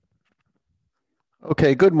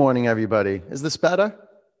Okay, good morning, everybody. Is this better?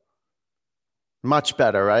 Much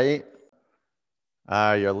better, right?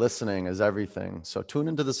 Your listening is everything. So tune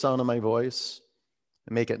into the sound of my voice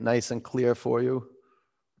and make it nice and clear for you.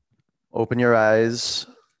 Open your eyes,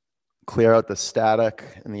 clear out the static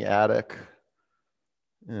in the attic,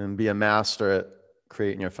 and be a master at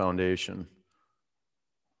creating your foundation.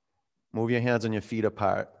 Move your hands and your feet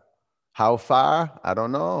apart. How far? I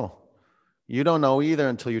don't know. You don't know either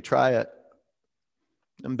until you try it.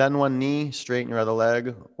 And bend one knee, straighten your other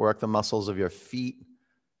leg, work the muscles of your feet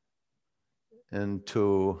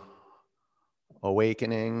into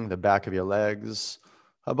awakening the back of your legs.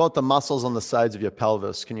 How about the muscles on the sides of your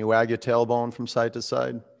pelvis? Can you wag your tailbone from side to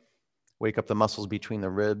side? Wake up the muscles between the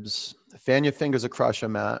ribs. Fan your fingers across your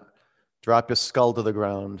mat. Drop your skull to the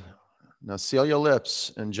ground. Now seal your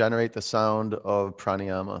lips and generate the sound of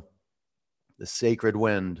pranayama, the sacred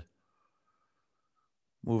wind,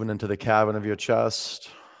 moving into the cavern of your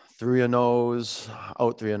chest, through your nose,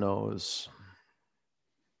 out through your nose.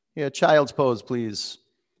 Yeah, child's pose, please.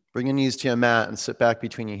 Bring your knees to your mat and sit back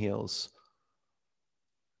between your heels.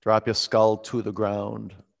 Drop your skull to the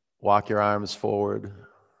ground. Walk your arms forward.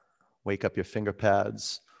 Wake up your finger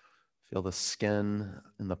pads. Feel the skin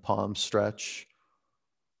in the palm stretch.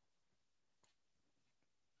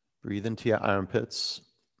 Breathe into your armpits,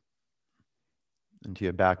 into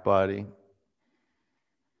your back body,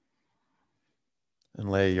 and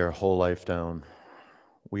lay your whole life down.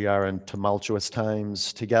 We are in tumultuous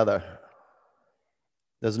times together.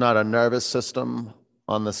 There's not a nervous system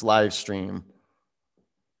on this live stream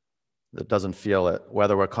that doesn't feel it,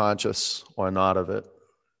 whether we're conscious or not of it.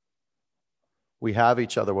 We have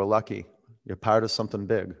each other. We're lucky. You're part of something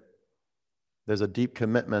big. There's a deep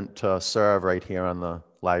commitment to serve right here on the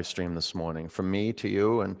live stream this morning, from me to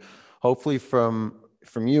you, and hopefully from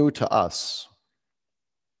you to us.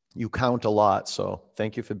 You count a lot, so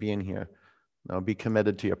thank you for being here. Now be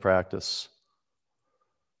committed to your practice.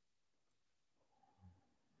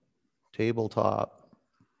 Tabletop.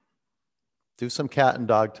 Do some cat and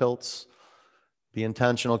dog tilts. Be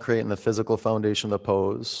intentional creating the physical foundation of the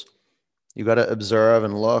pose. You got to observe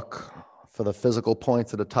and look for the physical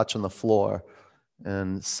points that are touching the floor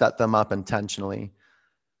and set them up intentionally,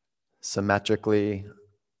 symmetrically,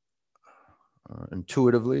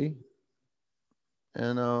 intuitively.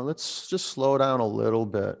 And let's just slow down a little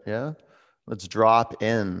bit, yeah? Let's drop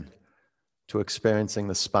in to experiencing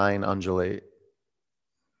the spine undulate.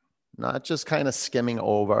 Not just kind of skimming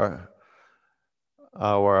over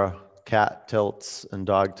our cat tilts and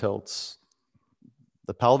dog tilts.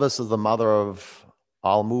 The pelvis is the mother of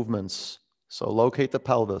all movements. So locate the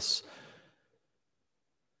pelvis.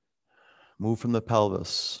 Move from the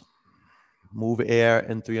pelvis. Move air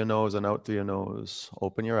in through your nose and out through your nose.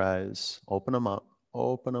 Open your eyes. Open them up.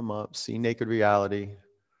 Open them up. See naked reality.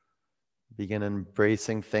 Begin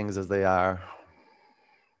embracing things as they are.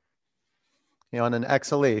 On an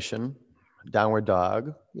exhalation, downward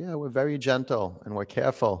dog, yeah, we're very gentle and we're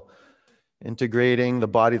careful. Integrating the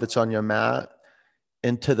body that's on your mat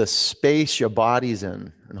into the space your body's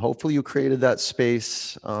in. And hopefully you created that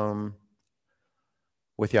space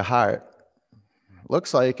with your heart.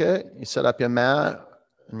 Looks like it. You set up your mat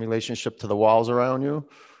in relationship to the walls around you.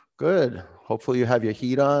 Good. Hopefully you have your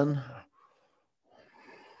heat on.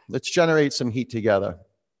 Let's generate some heat together.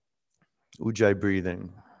 Ujjayi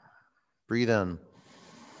breathing. Breathe in.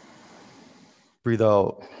 Breathe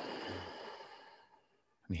out.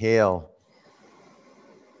 Inhale.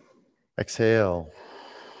 Exhale.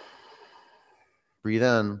 Breathe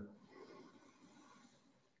in.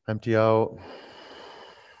 Empty out.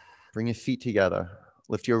 Bring your feet together.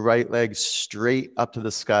 Lift your right leg straight up to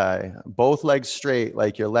the sky. Both legs straight,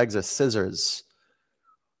 like your legs are scissors.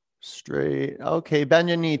 Straight. Okay, bend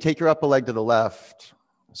your knee. Take your upper leg to the left.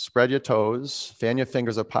 Spread your toes. Fan your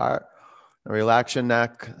fingers apart. And relax your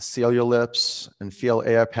neck. Seal your lips. And feel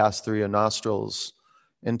air pass through your nostrils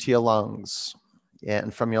into your lungs.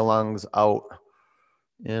 And from your lungs out.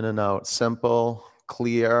 In and out. Simple,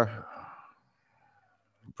 clear.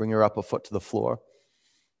 Bring your upper foot to the floor.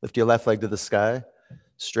 Lift your left leg to the sky.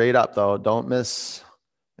 Straight up though. Don't miss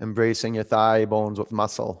embracing your thigh bones with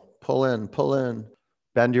muscle. Pull in, pull in.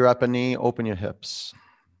 Bend your upper knee. Open your hips.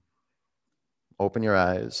 Open your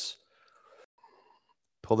eyes.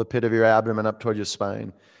 Pull the pit of your abdomen up toward your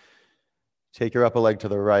spine. Take your upper leg to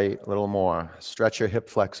the right a little more. Stretch your hip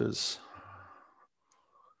flexors.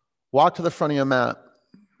 Walk to the front of your mat.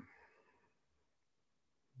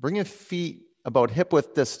 Bring your feet about hip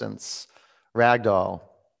width distance. Ragdoll.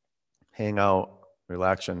 Hang out.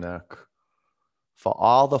 Relax your neck. For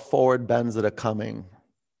all the forward bends that are coming,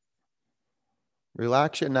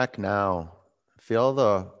 relax your neck now. Feel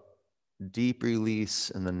the deep release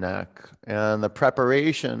in the neck and the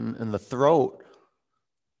preparation in the throat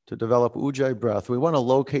to develop Ujjayi breath. We want to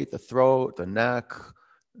locate the throat, the neck,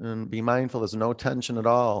 and be mindful there's no tension at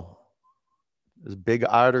all. There's big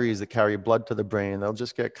arteries that carry blood to the brain. They'll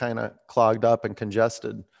just get kind of clogged up and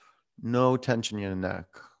congested. No tension in your neck.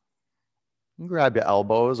 You can grab your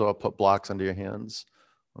elbows or put blocks under your hands,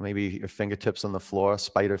 or maybe your fingertips on the floor,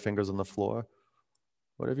 spider fingers on the floor,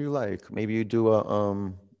 whatever you like. Maybe you do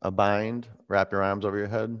a bind, wrap your arms over your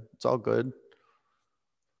head. It's all good.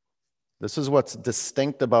 This is what's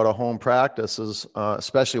distinct about a home practice is,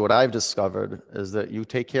 especially what I've discovered, is that you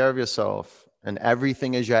take care of yourself and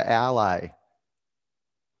everything is your ally.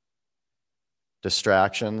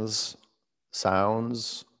 Distractions,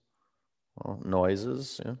 sounds, well,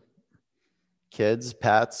 noises, yeah. Kids,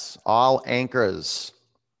 pets, all anchors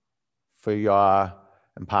for your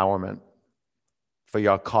empowerment, for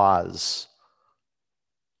your cause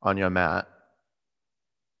on your mat.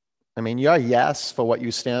 I mean, your yes for what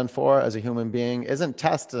you stand for as a human being isn't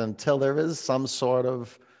tested until there is some sort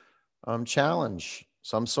of challenge,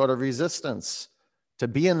 some sort of resistance to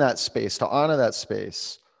be in that space, to honor that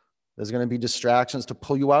space. There's going to be distractions to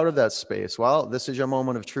pull you out of that space. Well, this is your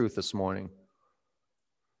moment of truth this morning.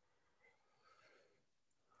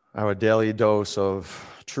 Our daily dose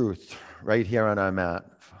of truth right here on our mat.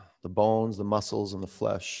 The bones, the muscles, and the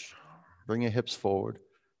flesh. Bring your hips forward.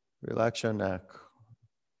 Relax your neck.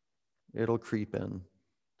 It'll creep in.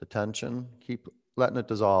 The tension, keep letting it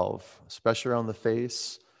dissolve, especially around the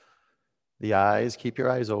face, the eyes. Keep your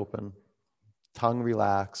eyes open. Tongue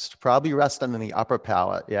relaxed. Probably resting in the upper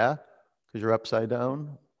palate, yeah? Because you're upside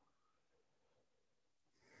down.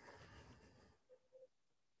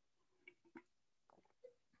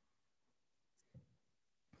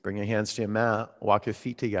 Bring your hands to your mat. Walk your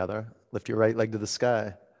feet together. Lift your right leg to the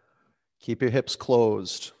sky. Keep your hips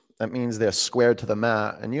closed. That means they're squared to the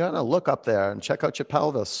mat. And you want to look up there and check out your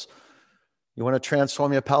pelvis. You want to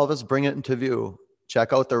transform your pelvis, bring it into view.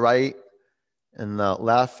 Check out the right and the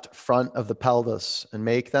left front of the pelvis and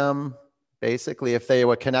make them, basically, if they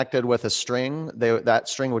were connected with a string, that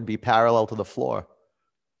string would be parallel to the floor.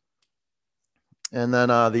 And then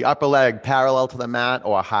the upper leg parallel to the mat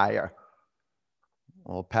or higher.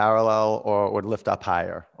 Or parallel or would lift up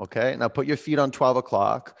higher, okay? Now put your feet on 12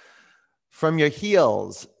 o'clock. From your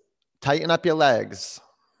heels, tighten up your legs.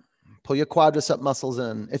 Pull your quadricep muscles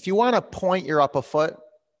in. If you want to point your upper foot,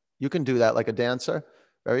 you can do that like a dancer.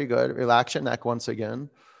 Very good. Relax your neck once again.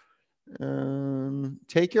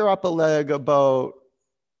 Take your upper leg about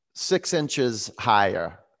 6 inches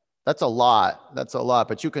higher. That's a lot. That's a lot,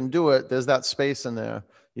 but you can do it. There's that space in there.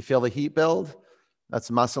 You feel the heat build? That's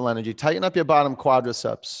muscle energy. Tighten up your bottom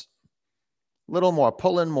quadriceps. A little more.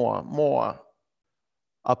 Pull in more. More.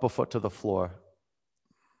 Upper foot to the floor.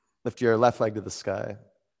 Lift your left leg to the sky.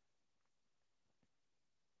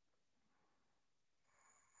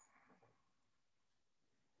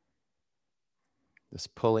 This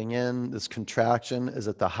pulling in, this contraction is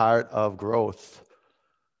at the heart of growth.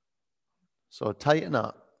 So tighten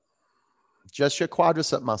up. Just your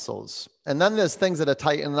quadricep muscles. And then there's things that are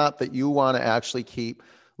tightening up that you want to actually keep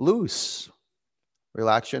loose.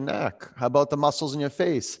 Relax your neck. How about the muscles in your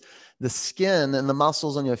face? The skin and the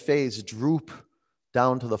muscles on your face droop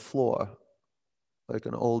down to the floor like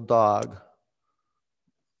an old dog.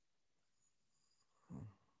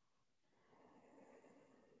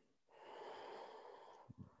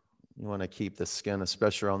 You want to keep the skin,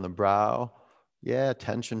 especially around the brow. Yeah,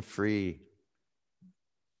 tension free.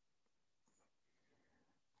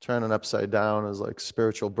 Turning upside down is like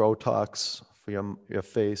spiritual Botox for your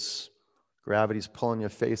face. Gravity's pulling your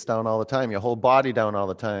face down all the time, your whole body down all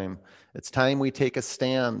the time. It's time we take a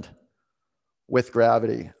stand with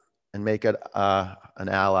gravity and make it an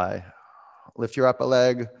ally. Lift your upper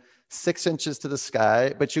leg 6 inches to the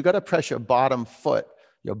sky, but you got to press your bottom foot,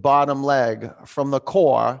 your bottom leg from the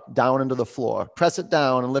core down into the floor. Press it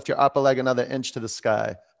down and lift your upper leg another inch to the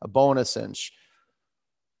sky, a bonus inch.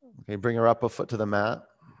 Okay, bring your upper foot to the mat.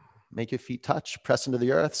 Make your feet touch, press into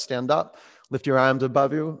the earth, stand up, lift your arms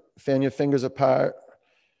above you, fan your fingers apart.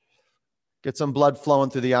 Get some blood flowing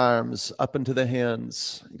through the arms, up into the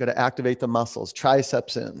hands. You got to activate the muscles,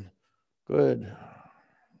 triceps in. Good.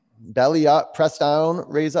 Belly up, press down,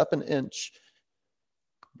 raise up an inch.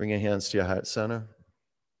 Bring your hands to your heart center.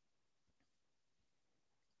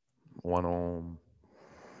 One Om.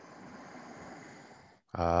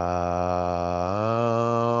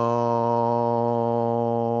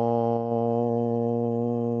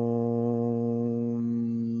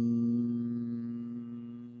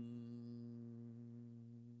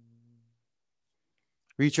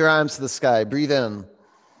 Reach your arms to the sky. Breathe in.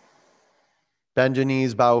 Bend your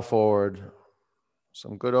knees, bow forward.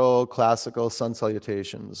 Some good old classical sun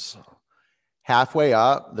salutations. Halfway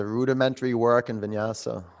up, the rudimentary work in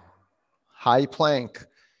vinyasa. High plank.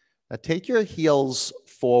 Now take your heels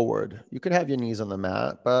forward. You could have your knees on the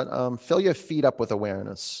mat, but fill your feet up with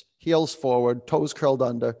awareness. Heels forward, toes curled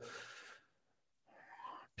under.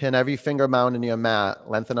 Pin every finger mound into your mat.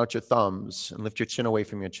 Lengthen out your thumbs and lift your chin away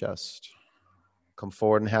from your chest. Come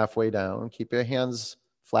forward and halfway down. Keep your hands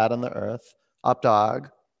flat on the earth. Up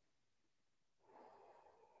dog.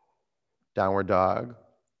 Downward dog.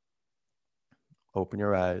 Open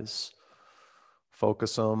your eyes.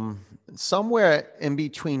 Focus them somewhere in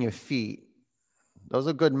between your feet. Those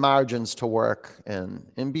are good margins to work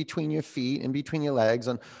in between your feet, in between your legs,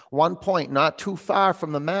 and one point, not too far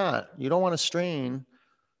from the mat. You don't want to strain.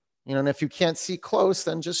 You know, and if you can't see close,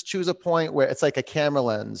 then just choose a point where it's like a camera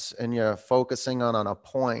lens and you're focusing on a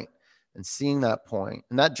point and seeing that point.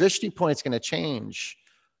 And that drishti point is going to change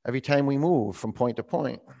every time we move from point to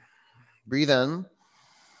point. Breathe in.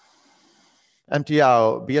 Empty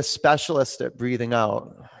out. Be a specialist at breathing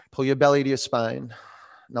out. Pull your belly to your spine.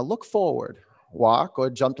 Now look forward. Walk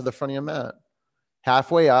or jump to the front of your mat.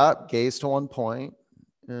 Halfway up, gaze to one point.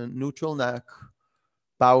 And neutral neck.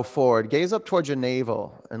 Bow forward. Gaze up towards your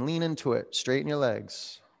navel and lean into it. Straighten your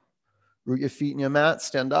legs. Root your feet in your mat.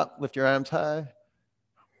 Stand up. Lift your arms high.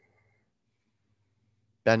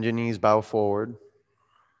 Bend your knees. Bow forward.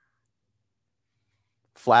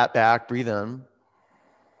 Flat back. Breathe in.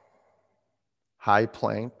 High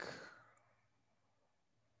plank.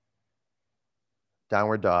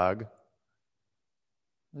 Downward dog.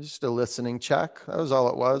 Just a listening check. That was all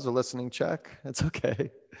it was, a listening check. It's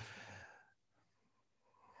okay.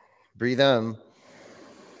 Breathe in.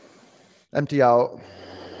 Empty out.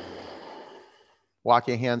 Walk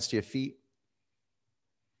your hands to your feet.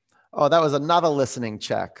 Oh, that was another listening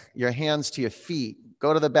check. Your hands to your feet.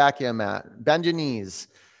 Go to the back of your mat. Bend your knees.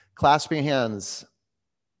 Clasp your hands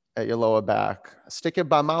at your lower back. Stick your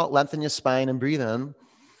bum out, lengthen your spine, and breathe in.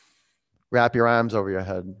 Wrap your arms over your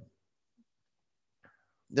head.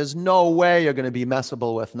 There's no way you're going to be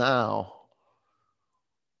messable with now.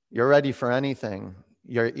 You're ready for anything.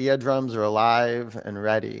 Your eardrums are alive and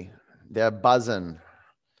ready. They're buzzing,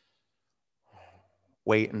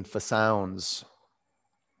 waiting for sounds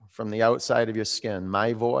from the outside of your skin.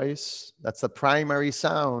 My voice, that's the primary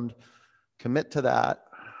sound. Commit to that.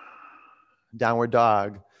 Downward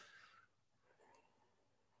dog.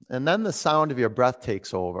 And then the sound of your breath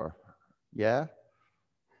takes over. Yeah?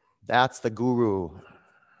 That's the guru.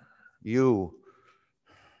 You.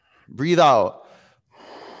 Breathe out.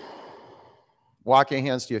 Walk your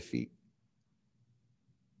hands to your feet.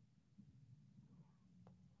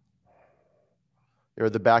 You're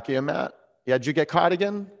at the back of your mat. Yeah, did you get caught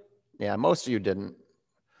again? Yeah, most of you didn't.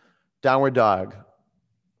 Downward dog.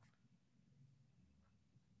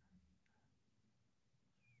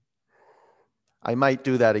 I might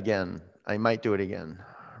do that again. I might do it again.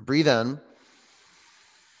 Breathe in.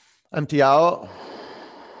 Empty out.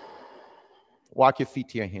 Walk your feet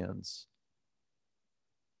to your hands.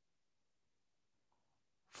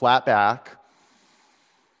 Flat back.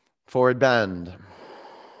 Forward bend.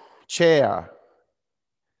 Chair.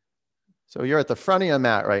 So you're at the front of your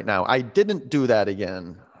mat right now. I didn't do that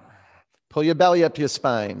again. Pull your belly up to your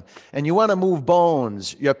spine. And you want to move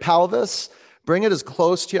bones. Your pelvis, bring it as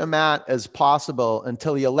close to your mat as possible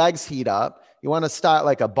until your legs heat up. You want to start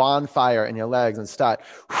like a bonfire in your legs and start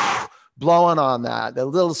blowing on that. The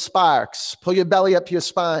little sparks. Pull your belly up to your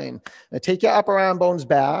spine. Now take your upper arm bones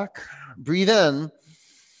back. Breathe in.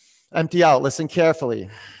 Empty out. Listen carefully.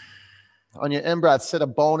 On your in-breath, sit a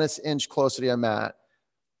bonus inch closer to your mat.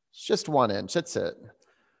 It's just 1 inch. That's it.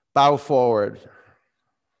 Bow forward.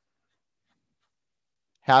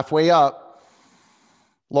 Halfway up.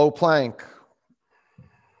 Low plank.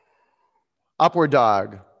 Upward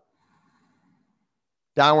dog.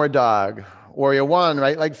 Downward dog. Warrior 1,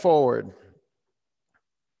 right leg forward.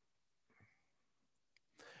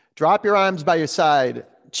 Drop your arms by your side.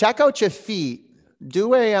 Check out your feet.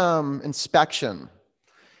 Do a inspection.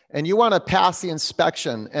 And you want to pass the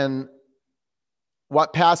inspection. And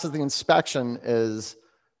what passes the inspection is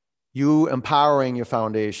you empowering your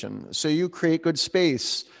foundation. So you create good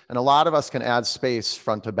space. And a lot of us can add space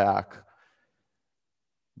front to back.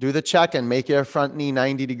 Do the check-in. Make your front knee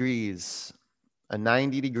 90 degrees. A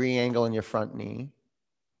 90-degree angle in your front knee.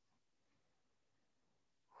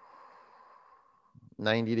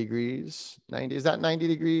 90 degrees. 90. Is that 90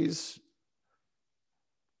 degrees?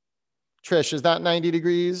 Trish, is that 90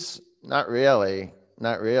 degrees? Not really.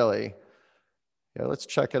 Not really. Yeah, let's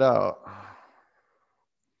check it out.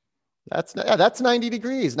 That's 90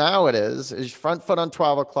 degrees. Now it is. Is front foot on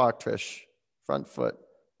 12 o'clock, Trish. Front foot.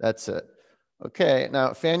 That's it. Okay,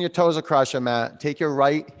 now fan your toes across your mat. Take your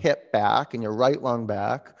right hip back and your right lung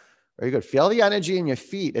back. Very good. Feel the energy in your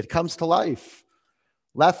feet. It comes to life.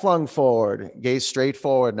 Left lung forward. Gaze straight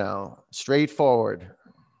forward now. Straight forward.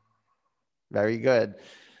 Very good.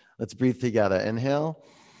 Let's breathe together. Inhale.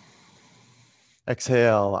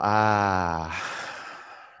 Exhale. Ah.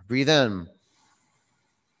 Breathe in.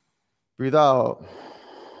 Breathe out.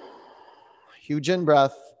 Huge in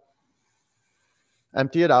breath.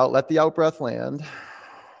 Empty it out. Let the out breath land.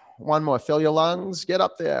 One more. Fill your lungs. Get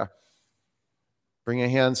up there. Bring your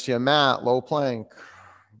hands to your mat. Low plank.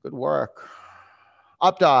 Good work.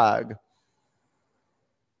 Up dog.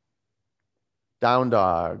 Down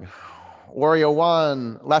dog. Warrior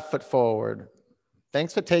one. Left foot forward.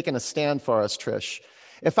 Thanks for taking a stand for us, Trish.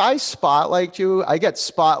 If I spotlight you, I get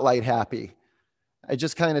spotlight happy. I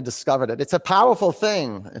just kind of discovered it. It's a powerful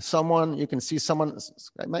thing. If someone, you can see someone,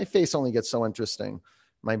 my face only gets so interesting,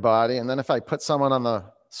 my body. And then if I put someone on the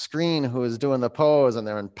screen who is doing the pose and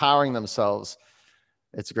they're empowering themselves,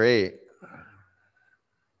 it's great.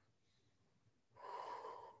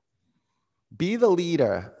 Be the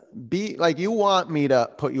leader. Be like, you want me to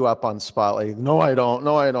put you up on spotlight. No, I don't.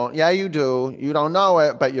 No, I don't. Yeah, you do. You don't know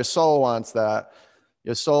it, but your soul wants that.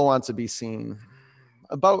 Your soul wants to be seen.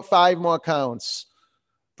 About 5 more counts.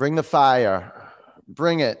 Bring the fire.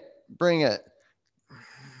 Bring it. Bring it.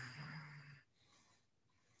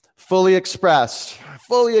 Fully expressed.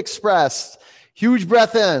 Fully expressed. Huge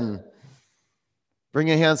breath in. Bring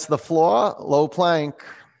your hands to the floor. Low plank.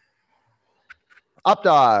 Up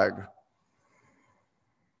dog.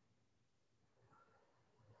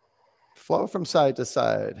 Flow from side to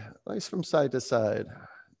side. Nice from side to side.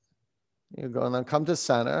 You go, and then come to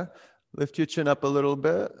center. Lift your chin up a little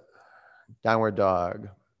bit. Downward dog.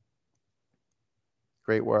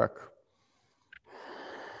 Great work.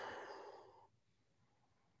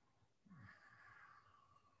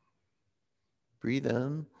 Breathe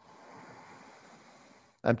in.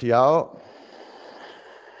 Empty out.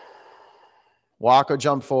 Walk or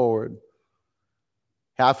jump forward.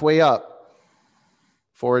 Halfway up.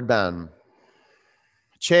 Forward bend.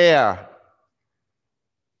 Chair.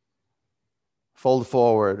 Fold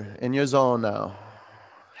forward. In your zone now.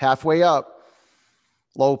 Halfway up.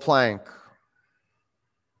 Low plank.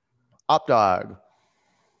 Up dog.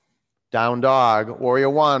 Down dog. Warrior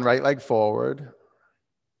one. Right leg forward.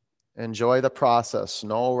 Enjoy the process.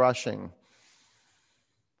 No rushing.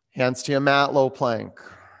 Hands to your mat. Low plank.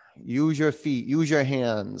 Use your feet. Use your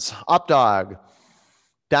hands. Up dog.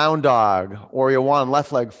 Down dog. Warrior one.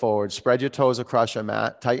 Left leg forward. Spread your toes across your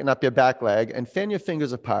mat. Tighten up your back leg and fan your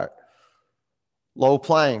fingers apart. Low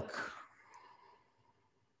plank.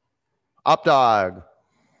 Up dog.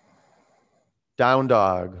 Down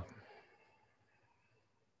dog.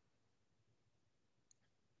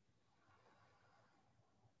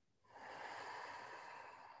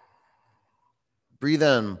 Breathe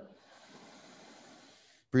in.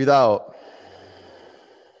 Breathe out.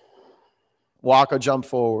 Walk or jump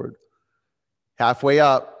forward. Halfway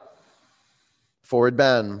up. Forward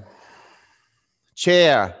bend.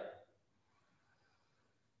 Chair.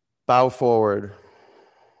 Bow forward.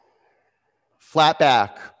 Flat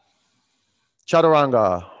back.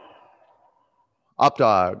 Chaturanga. Up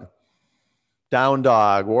dog. Down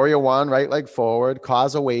dog. Warrior one. Right leg forward.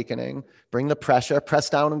 Cause awakening. Bring the pressure.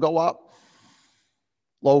 Press down and go up.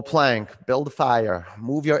 Low plank. Build fire.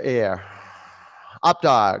 Move your air. Up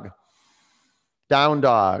dog. Down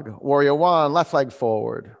dog. Warrior one. Left leg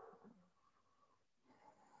forward.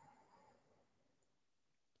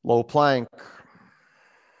 Low plank.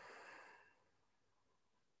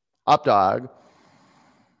 Up dog.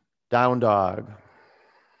 Down dog.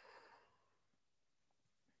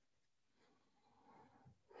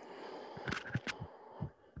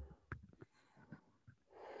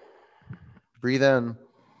 Breathe in.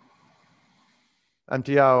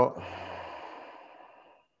 Empty out.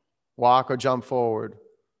 Walk or jump forward.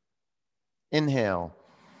 Inhale.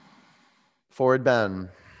 Forward bend.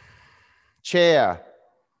 Chair.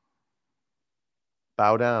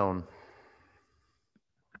 Bow down.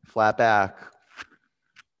 Flat back.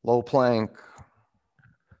 Low plank.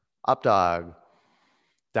 Up dog.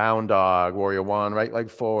 Down dog. Warrior one. Right leg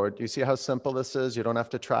forward. Do you see how simple this is? You don't have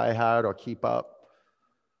to try hard or keep up.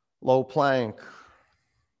 Low plank.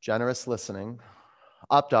 Generous listening.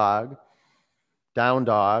 Up dog. Down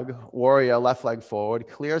dog. Warrior. Left leg forward.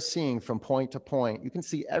 Clear seeing from point to point. You can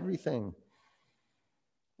see everything.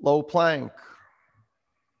 Low plank.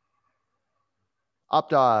 Up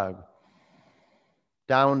dog.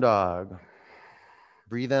 Down dog.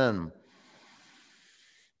 Breathe in.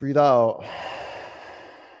 Breathe out.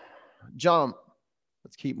 Jump.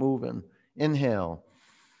 Let's keep moving. Inhale.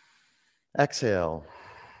 Exhale.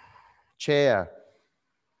 Chair.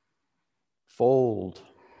 Fold.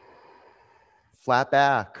 Flat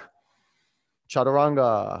back.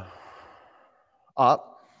 Chaturanga.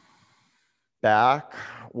 Up. Back.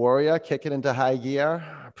 Warrior. Kick it into high gear.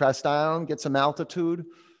 Press down. Get some altitude.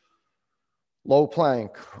 Low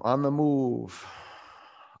plank. On the move.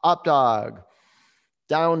 Up dog.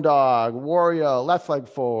 Down dog. Warrior. Left leg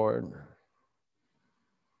forward.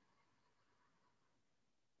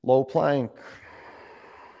 Low plank.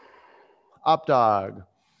 Up dog.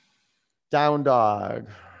 Down dog.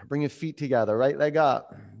 Bring your feet together. Right leg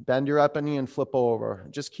up. Bend your upper knee and flip over.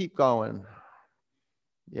 Just keep going.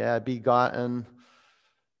 Yeah, be gotten.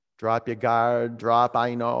 Drop your guard. Drop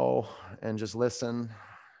I know. And just listen.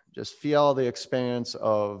 Just feel the experience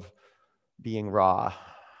of being raw.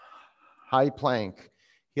 High plank.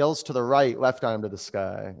 Heels to the right, left arm to the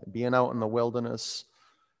sky. Being out in the wilderness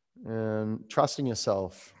and trusting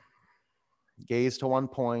yourself. Gaze to one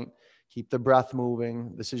point. Keep the breath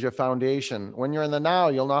moving. This is your foundation. When you're in the now,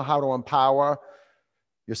 you'll know how to empower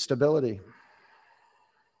your stability.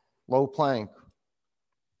 Low plank.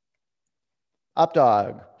 Up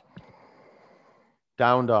dog.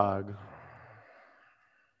 Down dog.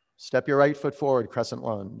 Step your right foot forward, crescent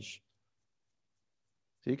lunge.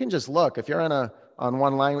 So you can just look. If you're on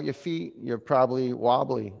one line with your feet, you're probably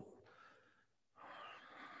wobbly.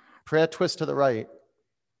 Prayer twist to the right.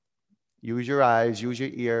 Use your eyes, use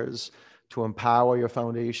your ears to empower your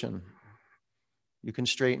foundation. You can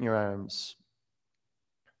straighten your arms.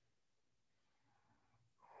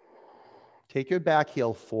 Take your back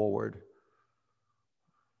heel forward.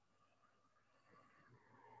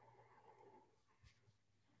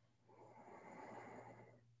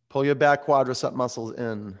 Pull your back quadricep muscles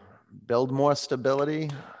in. Build more stability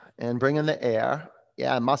and bring in the air.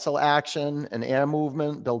 Yeah, muscle action and air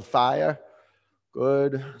movement. Build fire.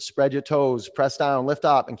 Good. Spread your toes. Press down, lift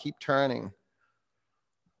up, and keep turning.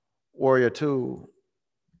 Warrior two.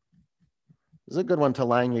 This is a good one to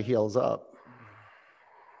line your heels up.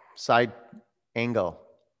 Side angle.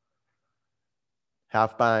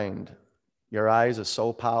 Half bind. Your eyes are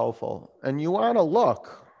so powerful. And you want to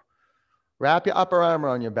look. Wrap your upper arm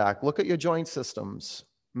around your back. Look at your joint systems.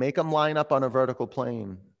 Make them line up on a vertical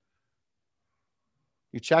plane.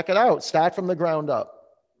 You check it out. Start from the ground up.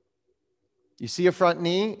 You see your front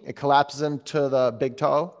knee, it collapses into the big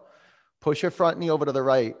toe. Push your front knee over to the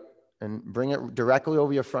right and bring it directly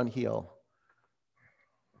over your front heel.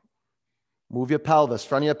 Move your pelvis,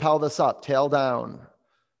 front of your pelvis up, tail down.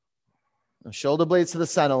 Now shoulder blades to the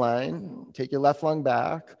center line. Take your left lung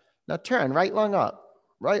back. Now turn, right lung up.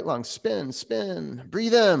 Right lung, spin, spin.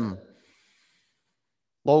 Breathe in.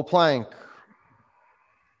 Low plank.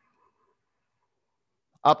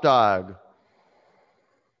 Up dog.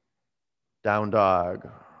 Down dog.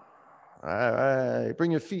 All right,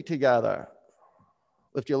 bring your feet together.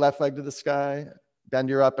 Lift your left leg to the sky. Bend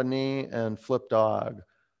your upper knee and flip dog.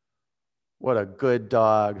 What a good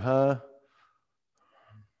dog, huh?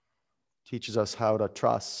 Teaches us how to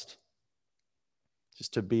trust.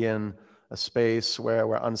 Just to be in a space where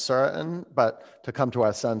we're uncertain, but to come to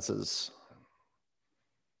our senses.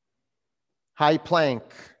 High plank,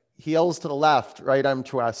 heels to the left, right arm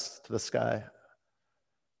to the sky.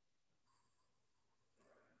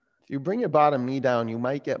 If you bring your bottom knee down, you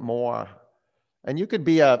might get more. And you could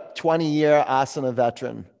be a 20-year asana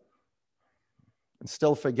veteran and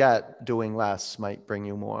still forget doing less might bring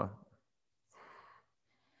you more.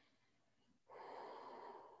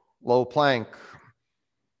 Low plank.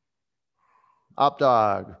 Up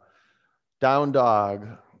dog, down dog,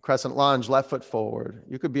 crescent lunge, left foot forward.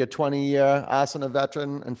 You could be a 20-year asana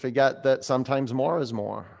veteran and forget that sometimes more is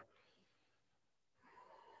more.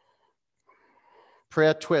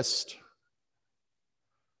 Prayer twist.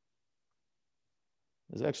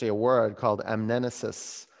 There's actually a word called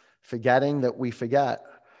amnesis, forgetting that we forget.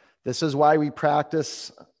 This is why we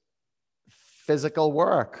practice physical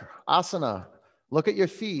work, asana. Look at your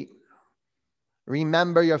feet.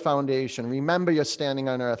 Remember your foundation. Remember you're standing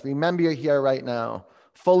on earth. Remember you're here right now,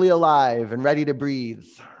 fully alive and ready to breathe.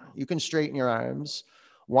 You can straighten your arms.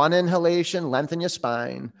 One inhalation, lengthen your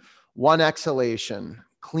spine. One exhalation,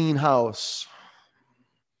 clean house.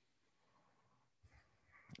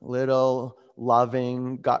 Little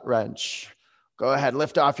loving gut wrench. Go ahead,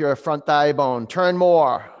 lift off your front thigh bone. Turn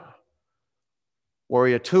more.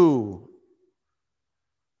 Warrior two.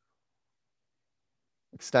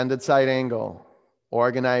 Extended side angle.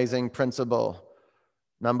 Organizing principle.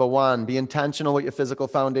 Number one, be intentional with your physical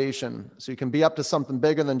foundation so you can be up to something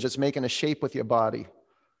bigger than just making a shape with your body.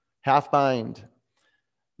 half bind.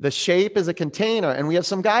 The shape is a container, and we have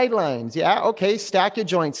some guidelines. Yeah, okay, stack your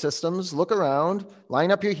joint systems, look around,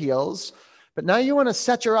 line up your heels. But now you want to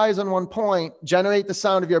set your eyes on one point, generate the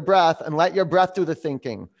sound of your breath, and let your breath do the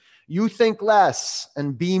thinking. You think less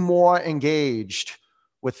and be more engaged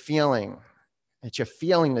with feeling. It's your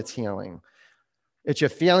feeling that's healing. It's your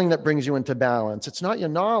feeling that brings you into balance. It's not your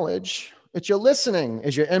knowledge. It's your listening.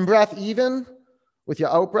 Is your in-breath even with your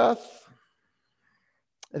out-breath?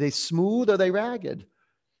 Are they smooth or are they ragged?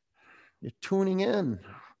 You're tuning in.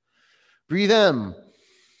 Breathe in.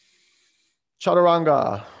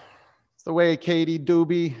 Chaturanga. It's the way, Katie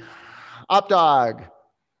Doobie. Up dog.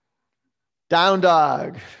 Down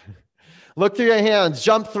dog. Look through your hands.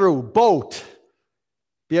 Jump through. Boat.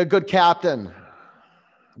 Be a good captain.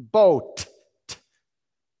 Boat.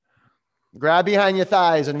 Grab behind your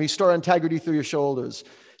thighs and restore integrity through your shoulders.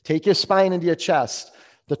 Take your spine into your chest.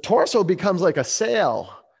 The torso becomes like a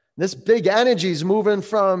sail. This big energy is moving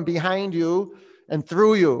from behind you and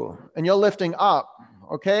through you, and you're lifting up.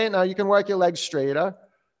 Okay, now you can work your legs straighter,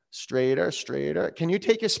 straighter, straighter. Can you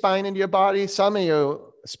take your spine into your body? Some of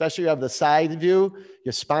you, especially if you have the side view,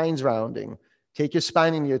 your spine's rounding. Take your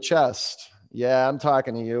spine into your chest. Yeah, I'm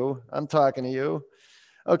talking to you. I'm talking to you.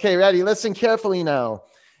 Okay, ready? Listen carefully now.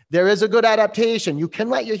 There is a good adaptation. You can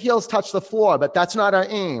let your heels touch the floor, but that's not our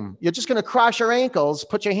aim. You're just going to cross your ankles,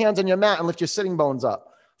 put your hands on your mat, and lift your sitting bones up.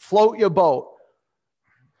 Float your boat.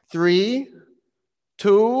 3,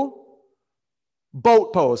 2,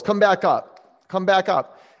 boat pose. Come back up. Come back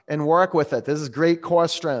up and work with it. This is great core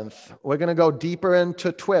strength. We're going to go deeper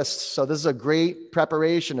into twists. So this is a great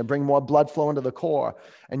preparation to bring more blood flow into the core.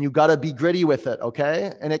 And you got to be gritty with it,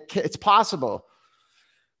 okay? And it's possible.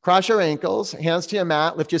 Cross your ankles, hands to your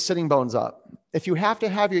mat, lift your sitting bones up. If you have to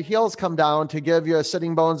have your heels come down to give your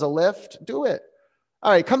sitting bones a lift, do it.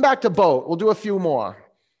 All right, come back to boat. We'll do a few more.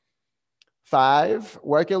 5,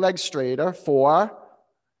 work your legs straighter. 4,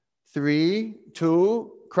 3,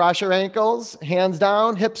 2, cross your ankles, hands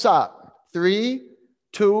down, hips up. 3,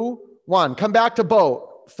 2, 1. Come back to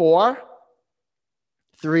boat. 4,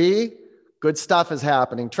 3, good stuff is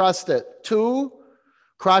happening. Trust it. 2,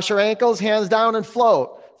 cross your ankles, hands down and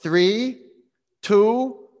float. 3,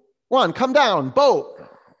 2, 1. Come down, boat.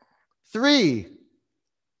 3,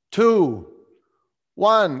 2,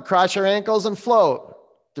 1. Cross your ankles and float.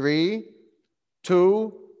 3,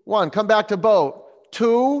 2, 1. Come back to boat.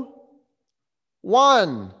 2,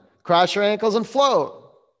 1. Cross your ankles and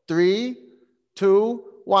float. 3, 2,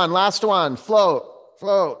 1. Last one. Float,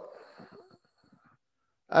 float.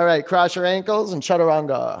 All right, cross your ankles and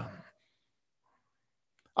chaturanga.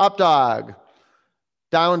 Up dog.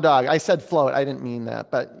 Down dog. I said float. I didn't mean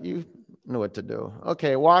that, but you know what to do.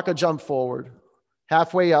 Okay, walk or jump forward.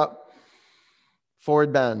 Halfway up.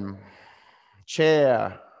 Forward bend.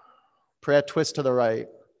 Chair. Prayer twist to the right.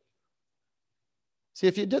 See,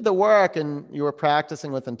 if you did the work and you were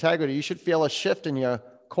practicing with integrity, you should feel a shift in your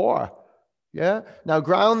core. Yeah? Now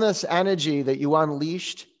ground this energy that you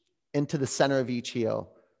unleashed into the center of each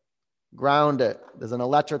heel. Ground it. There's an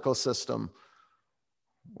electrical system.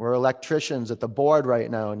 We're electricians at the board right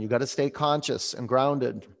now, and you got to stay conscious and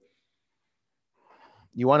grounded.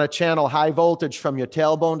 You want to channel high voltage from your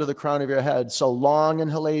tailbone to the crown of your head. So long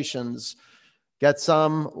inhalations. Get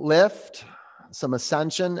some lift, some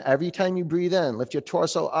ascension. Every time you breathe in, lift your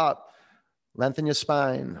torso up, lengthen your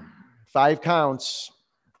spine. 5 counts.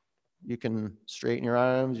 You can straighten your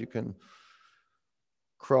arms. You can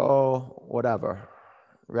crow, whatever.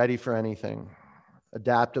 Ready for anything.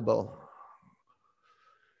 Adaptable.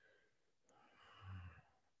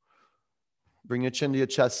 Bring your chin to your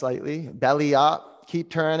chest slightly. Belly up. Keep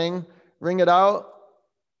turning. Ring it out.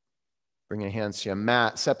 Bring your hands to your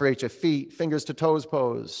mat. Separate your feet. Fingers to toes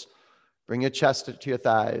pose. Bring your chest to your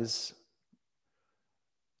thighs.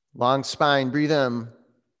 Long spine. Breathe in.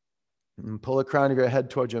 And pull the crown of your head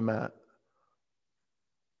towards your mat.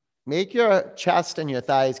 Make your chest and your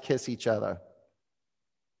thighs kiss each other.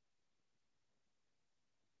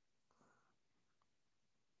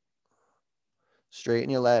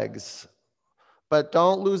 Straighten your legs. But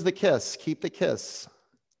don't lose the kiss. Keep the kiss.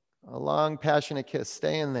 A long, passionate kiss.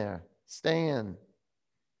 Stay in there. Stay in.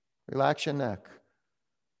 Relax your neck.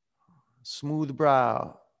 Smooth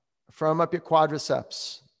brow. Firm up your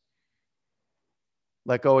quadriceps.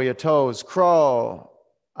 Let go of your toes. Crow.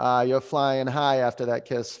 You're flying high after that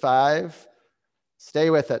kiss. 5. Stay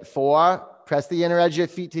with it. 4. Press the inner edge of your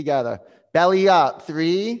feet together. Belly up.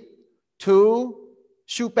 3, 2.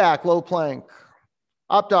 Shoot back. Low plank.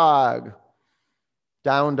 Up dog.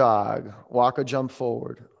 Down dog. Walk or jump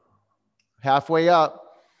forward. Halfway up.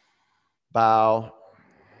 Bow.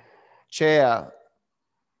 Chair.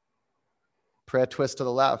 Prayer twist to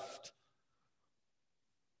the left.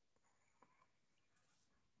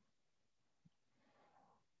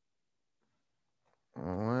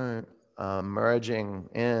 All right. Merging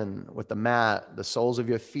in with the mat, the soles of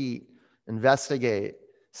your feet. Investigate,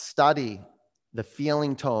 study the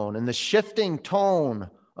feeling tone and the shifting tone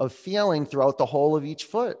of feeling throughout the whole of each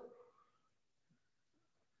foot.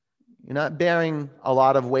 You're not bearing a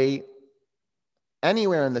lot of weight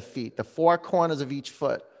anywhere in the feet, the four corners of each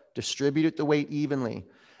foot. Distribute the weight evenly.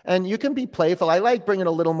 And you can be playful. I like bringing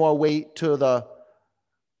a little more weight to the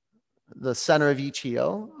center of each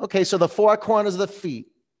heel. Okay, so the four corners of the feet,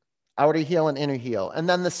 outer heel and inner heel, and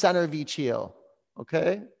then the center of each heel.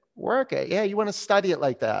 Okay, work it. Yeah, you want to study it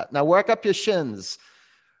like that. Now work up your shins.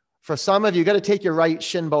 For some of you, you got to take your right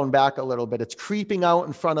shin bone back a little bit. It's creeping out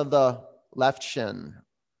in front of the left shin.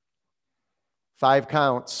 5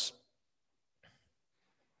 counts.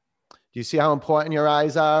 Do you see how important your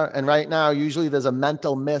eyes are? And right now, usually there's a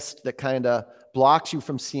mental mist that kind of blocks you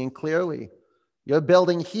from seeing clearly. You're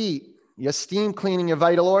building heat. You're steam cleaning your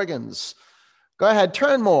vital organs. Go ahead,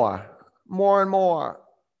 turn more and more.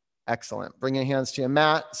 Excellent. Bring your hands to your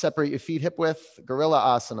mat. Separate your feet hip width. Gorilla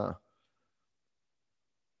Asana.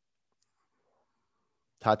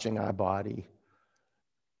 Touching our body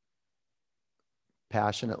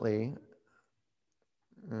passionately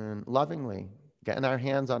and lovingly. Getting our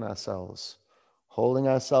hands on ourselves. Holding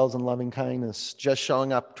ourselves in loving kindness. Just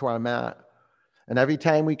showing up to our mat. And every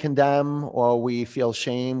time we condemn or we feel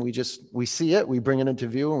shame, we see it, we bring it into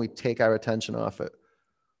view, and we take our attention off it.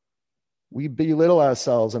 We belittle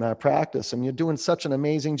ourselves in our practice, and you're doing such an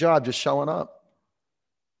amazing job just showing up.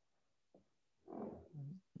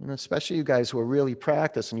 And especially you guys who are really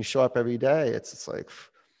practiced and you show up every day, it's like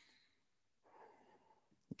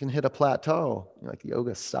you can hit a plateau. You're like,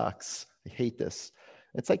 yoga sucks. I hate this.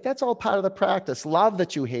 It's like, that's all part of the practice. Love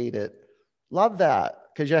that you hate it. Love that,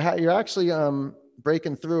 because you're actually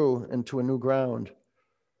breaking through into a new ground.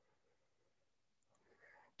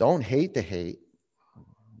 Don't hate the hate.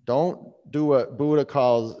 Don't do what Buddha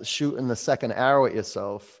calls shooting the second arrow at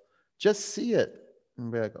yourself. Just see it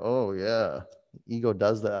and be like, oh yeah, ego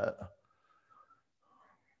does that.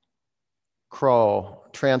 Crow,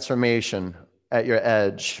 transformation at your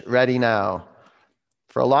edge, ready now.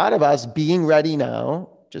 For a lot of us, being ready now,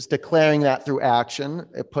 just declaring that through action,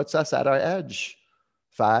 it puts us at our edge.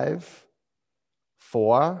 5,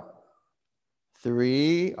 4,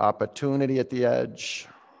 3, opportunity at the edge.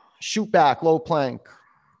 Shoot back, low plank.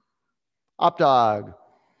 Up dog.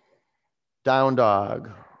 Down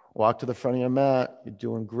dog. Walk to the front of your mat. You're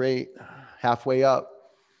doing great. Halfway up.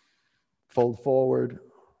 Fold forward.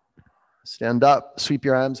 Stand up. Sweep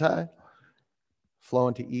your arms high. Flow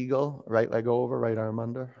into eagle. Right leg over, right arm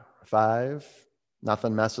under. 5.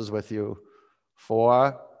 Nothing messes with you.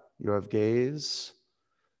 4. You have gaze.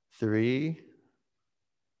 3.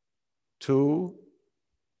 2.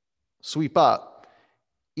 Sweep up.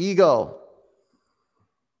 Eagle.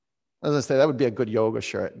 As I say, that would be a good yoga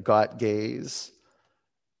shirt. Got gaze.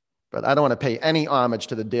 But I don't want to pay any homage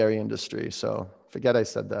to the dairy industry, so forget I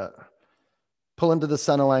said that. Pull into the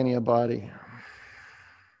center line of your body.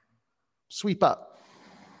 Sweep up.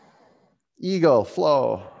 Eagle,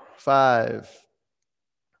 flow. 5.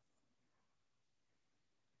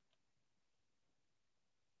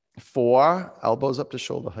 4, elbows up to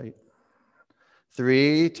shoulder height.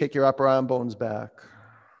 3, take your upper arm bones back.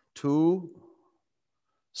 2,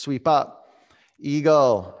 sweep up.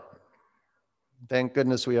 Eagle. Thank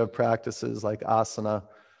goodness we have practices like asana.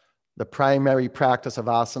 The primary practice of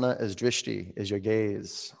asana is drishti, is your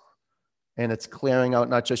gaze. And it's clearing out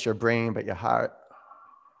not just your brain, but your heart.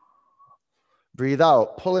 Breathe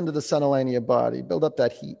out, pull into the center line of your body, build up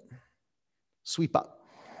that heat. Sweep up.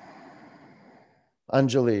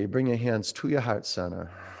 Anjali, bring your hands to your heart center.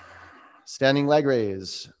 Standing leg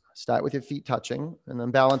raise. Start with your feet touching and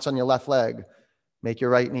then balance on your left leg. Make your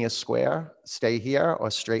right knee a square. Stay here or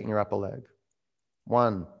straighten your upper leg.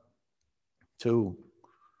 1, 2,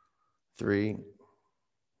 3,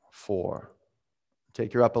 4.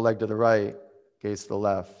 Take your upper leg to the right, gaze to the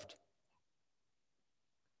left.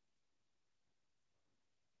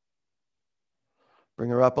 Bring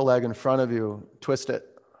your upper leg in front of you, twist it.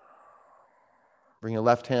 Bring your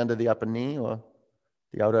left hand to the upper knee or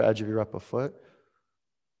the outer edge of your upper foot.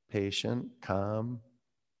 Patient, calm.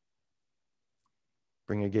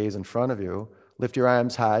 Bring your gaze in front of you. Lift your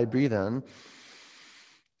arms high, breathe in.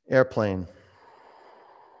 Airplane.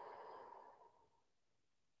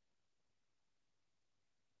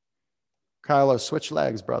 Carlos, switch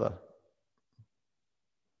legs, brother.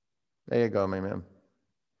 There you go, my man.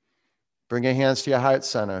 Bring your hands to your heart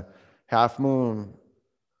center. Half moon,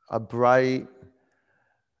 a bright,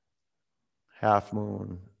 half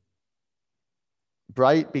moon.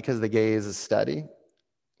 Bright because the gaze is steady.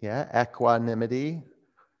 Yeah, equanimity.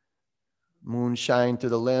 Moonshine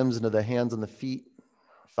through the limbs into the hands and the feet.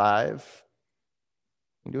 5.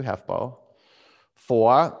 You can do half bow.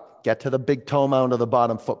 4, get to the big toe mound of the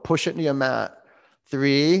bottom foot. Push it into your mat.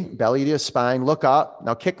 3, belly to your spine. Look up.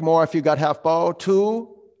 Now kick more if you got half bow.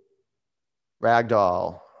 2,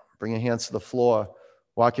 ragdoll. Bring your hands to the floor.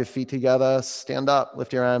 Walk your feet together. Stand up.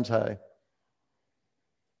 Lift your arms high.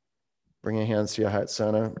 Bring your hands to your heart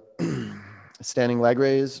center. Standing leg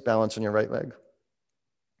raise. Balance on your right leg.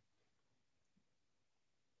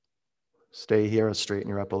 Stay here or straighten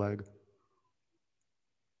your upper leg.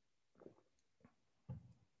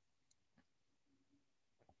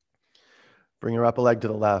 Bring your upper leg to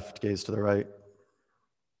the left, gaze to the right.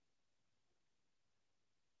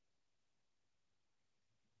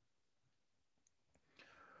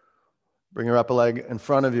 Bring your upper leg in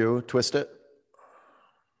front of you, twist it.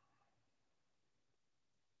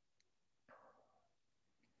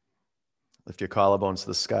 Lift your collarbones to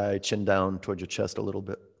the sky, chin down towards your chest a little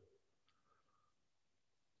bit.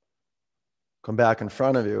 Come back in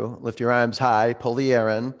front of you, lift your arms high, pull the air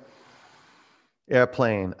in.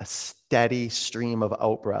 Airplane, a steady stream of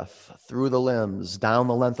out-breath through the limbs, down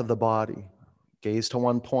the length of the body. Gaze to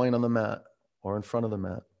one point on the mat or in front of the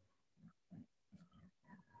mat.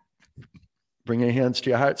 Bring your hands to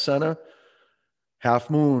your heart center. Half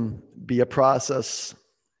moon, be a process.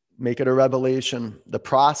 Make it a revelation. The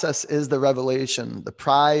process is the revelation. The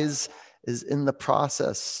prize is in the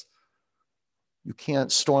process. You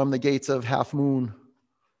can't storm the gates of half moon.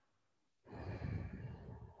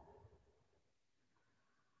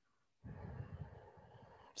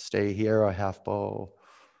 Stay here or half bow.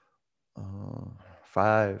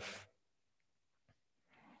 5.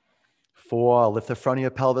 4, lift the front of your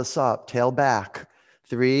pelvis up, tail back.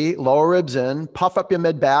 3, lower ribs in, puff up your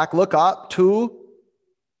mid back, look up. 2,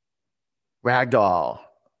 ragdoll.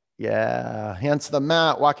 Yeah, hands to the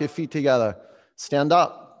mat, walk your feet together. Stand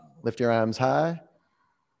up, lift your arms high.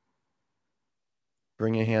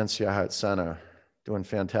 Bring your hands to your heart center. Doing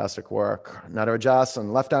fantastic work.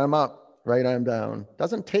 Nadarajasana, left arm up, right arm down.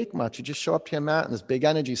 Doesn't take much. You just show up to your mat and this big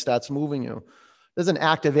energy starts moving you. There's an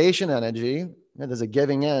activation energy. There's a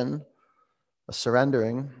giving in, a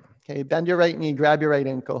surrendering. Okay, bend your right knee, grab your right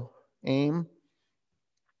ankle. Aim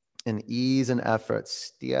and ease and effort.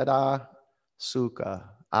 Sthira Sukha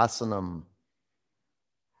Asanam.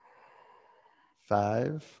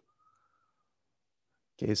 5.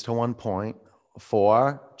 Gaze to one point.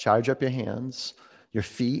 4, charge up your hands, your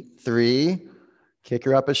feet. 3, kick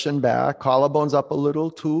your upper shin back, collarbones up a little.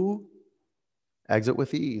 2, exit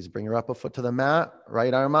with ease. Bring your upper foot to the mat,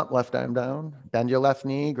 right arm up, left arm down. Bend your left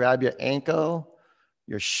knee, grab your ankle,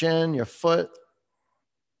 your shin, your foot.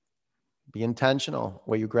 Be intentional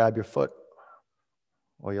where you grab your foot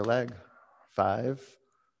or your leg. 5,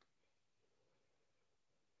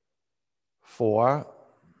 4,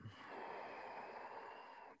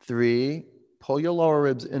 3, pull your lower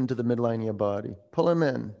ribs into the midline of your body. Pull them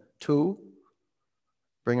in. 2,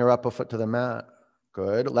 bring your upper foot to the mat.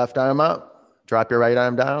 Good. Left arm up. Drop your right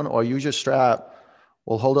arm down or use your strap.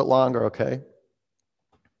 We'll hold it longer, okay?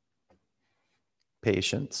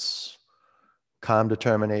 Patience, calm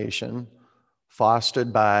determination,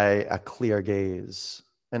 fostered by a clear gaze.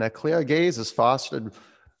 And a clear gaze is fostered,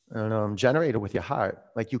 generated with your heart.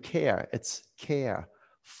 Like you care. It's care,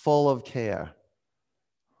 full of care.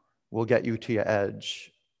 Will get you to your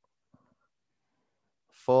edge.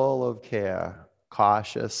 Full of care,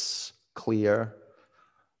 cautious, clear,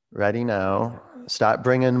 ready now. Start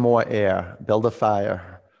bringing more air, build a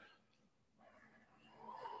fire.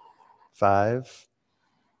 5,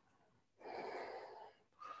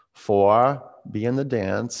 4, be in the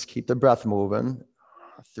dance, keep the breath moving.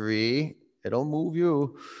 3, it'll move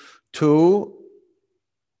you. 2,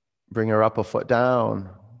 bring your upper foot down.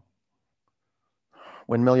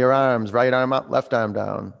 Windmill your arms, right arm up, left arm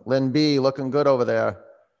down. Lynn B, looking good over there.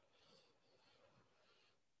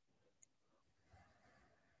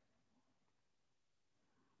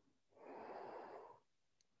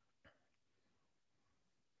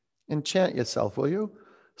 Enchant yourself, will you?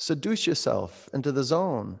 Seduce yourself into the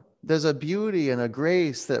zone. There's a beauty and a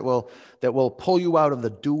grace that will pull you out of the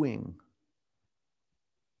doing.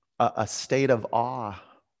 A state of awe.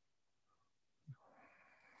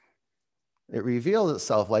 It reveals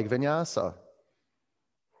itself like vinyasa.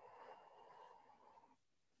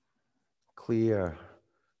 Clear,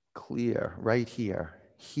 clear, right here,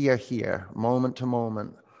 here, moment to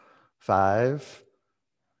moment. 5,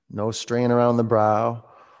 no strain around the brow.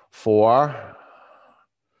 4,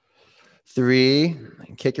 3.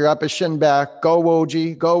 Kick your upper shin back. Go,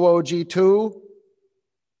 Woji. Go, Woji. 2.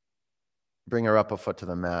 Bring your upper foot to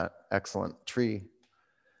the mat. Excellent. 3.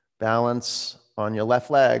 Balance on your left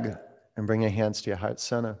leg and bring your hands to your heart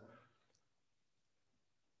center.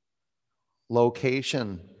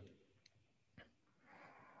 Location.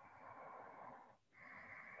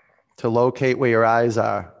 To locate where your eyes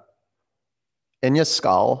are. In your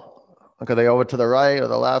skull. Are they over to the right or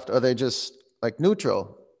the left? Or are they just like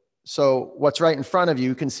neutral? So what's right in front of you,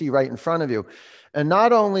 you can see right in front of you. And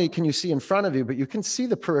not only can you see in front of you, but you can see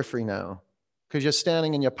the periphery now because you're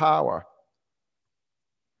standing in your power.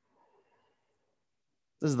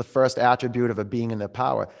 This is the first attribute of a being in their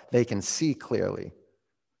power. They can see clearly,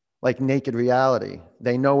 like naked reality.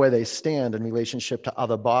 They know where they stand in relationship to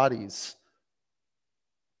other bodies.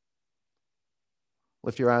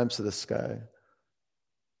 Lift your arms to the sky.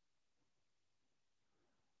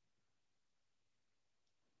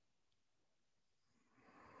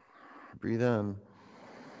 Breathe in.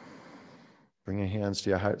 Bring your hands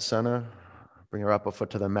to your heart center. Bring your upper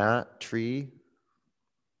foot to the mat, tree.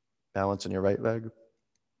 Balance on your right leg.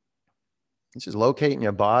 This is locating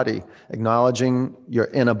your body, acknowledging your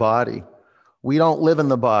inner body. We don't live in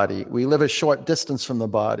the body. We live a short distance from the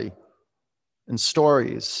body. In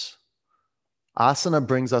stories, asana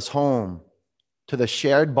brings us home to the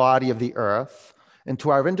shared body of the earth and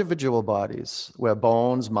to our individual bodies, where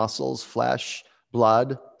bones, muscles, flesh,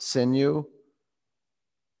 blood, sinew,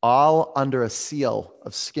 all under a seal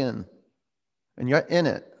of skin. And you're in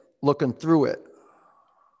it, looking through it.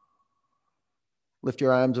 Lift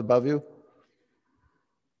your arms above you.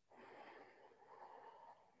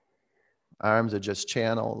 Arms are just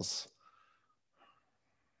channels.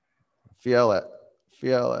 Feel it.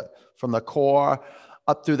 Feel it. From the core,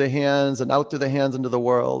 up through the hands and out through the hands into the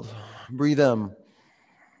world. Breathe in.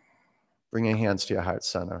 Bring your hands to your heart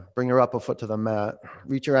center. Bring your upper foot to the mat.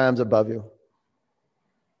 Reach your arms above you.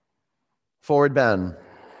 Forward bend.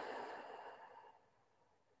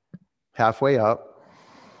 Halfway up.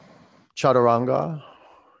 Chaturanga.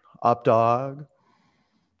 Up dog.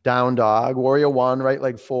 Down dog. Warrior 1, right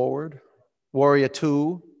leg forward. Warrior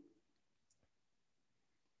 2.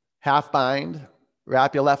 Half bind.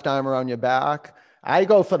 Wrap your left arm around your back. I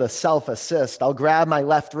go for the self-assist. I'll grab my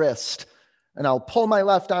left wrist and I'll pull my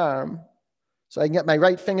left arm so I can get my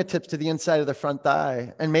right fingertips to the inside of the front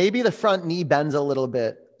thigh. And maybe the front knee bends a little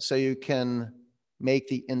bit so you can make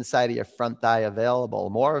the inside of your front thigh available,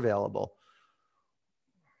 more available.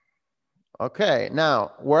 Okay,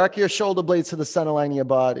 now work your shoulder blades to the center line of your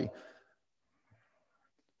body.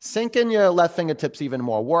 Sink in your left fingertips even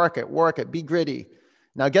more. Work it, be gritty.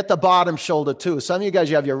 Now get the bottom shoulder too. Some of you guys,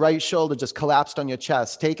 you have your right shoulder just collapsed on your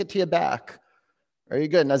chest. Take it to your back. Very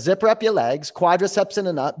good. Now zipper up your legs, quadriceps in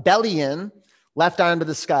and up, belly in, left arm to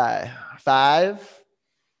the sky. 5,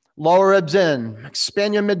 lower ribs in,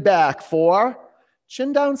 expand your mid back. 4,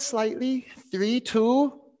 chin down slightly. 3,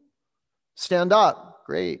 2, stand up.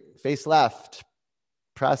 Great. Face left.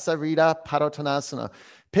 Prasarita Padottanasana.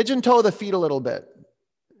 Pigeon toe the feet a little bit.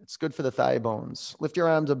 It's good for the thigh bones. Lift your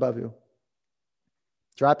arms above you.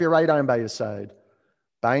 Drop your right arm by your side.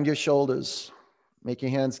 Bind your shoulders. Make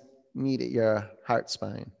your hands meet at your heart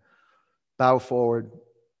spine. Bow forward.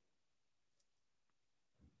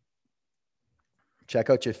 Check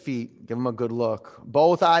out your feet. Give them a good look.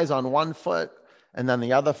 Both eyes on one foot and then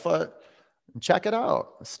the other foot. And check it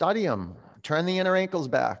out. Study them. Turn the inner ankles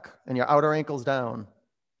back and your outer ankles down.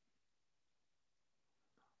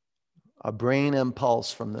 A brain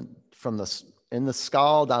impulse from the in the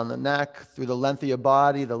skull, down the neck, through the length of your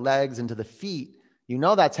body, the legs, into the feet. You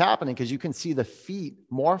know that's happening because you can see the feet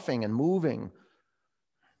morphing and moving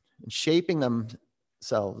and shaping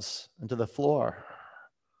themselves into the floor.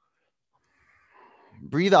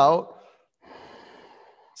 Breathe out.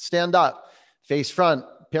 Stand up. Face front,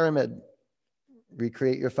 pyramid.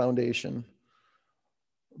 Recreate your foundation.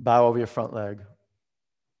 Bow over your front leg.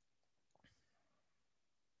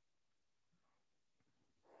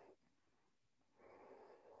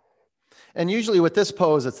 And usually with this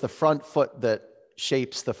pose, it's the front foot that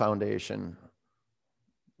shapes the foundation.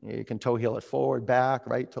 You can toe heel it forward, back,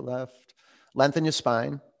 right to left. Lengthen your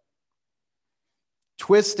spine.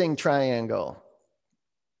 Twisting triangle.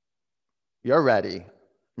 You're ready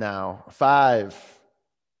now. 5,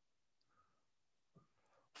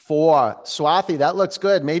 4. Swathi, that looks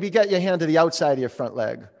good. Maybe get your hand to the outside of your front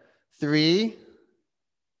leg. 3,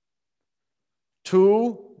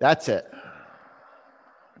 2, that's it.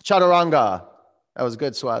 Chaturanga. That was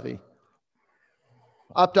good, Swathi.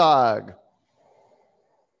 Up dog.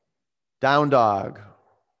 Down dog.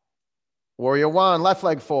 Warrior 1, left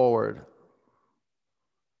leg forward.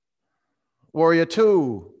 Warrior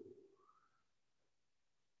two.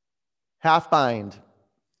 Half bind.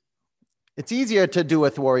 It's easier to do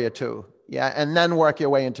with warrior two. Yeah, and then work your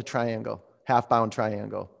way into triangle, half bound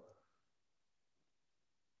triangle.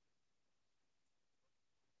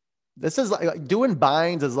 This is like doing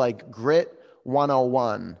binds is like grit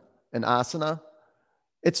 101 in asana.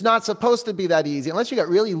 It's not supposed to be that easy unless you got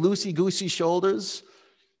really loosey-goosey shoulders.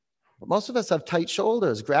 But most of us have tight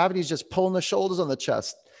shoulders. Gravity's just pulling the shoulders on the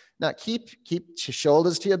chest. Now keep your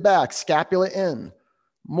shoulders to your back, scapula in.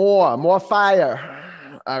 More fire.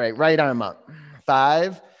 All right, right arm up.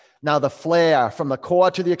 5. Now the flare from the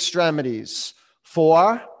core to the extremities.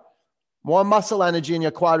 4. More muscle energy in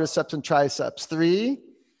your quadriceps and triceps. 3,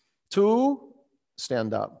 2,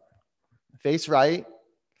 stand up. Face right.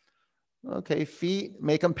 Okay, feet,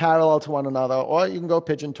 make them parallel to one another, or you can go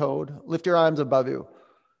pigeon-toed. Lift your arms above you.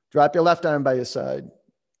 Drop your left arm by your side.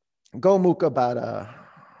 Go Mukha Baddha.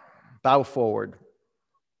 Bow forward.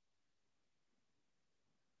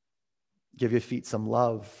 Give your feet some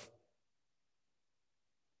love.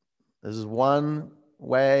 This is one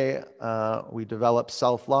way we develop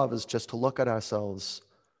self-love, is just to look at ourselves.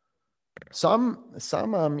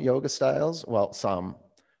 Some yoga styles,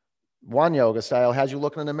 one yoga style has you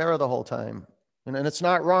looking in the mirror the whole time. And it's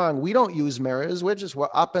not wrong. We don't use mirrors. We're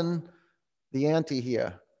upping the ante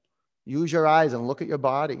here. Use your eyes and look at your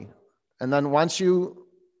body. And then once you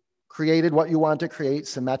created what you want to create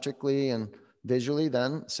symmetrically and visually,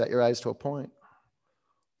 then set your eyes to a point.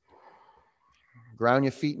 Ground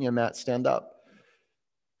your feet in your mat, stand up.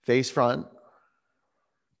 Face front.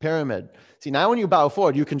 Pyramid. See, now when you bow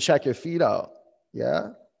forward, you can check your feet out. Yeah?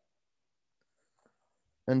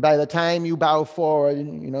 And by the time you bow forward,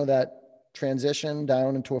 you know that transition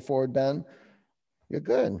down into a forward bend, you're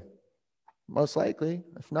good. Most likely.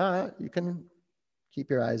 If not, you can keep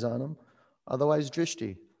your eyes on them. Otherwise,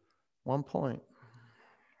 drishti. 1 point.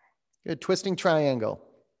 Good. Twisting triangle.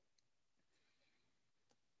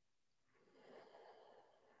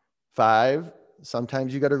 5.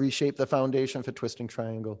 Sometimes you got to reshape the foundation for twisting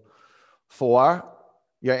triangle. 4.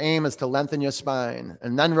 Your aim is to lengthen your spine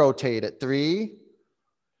and then rotate it. 3,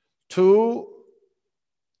 2,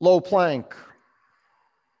 low plank.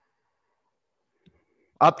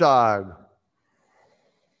 Up dog.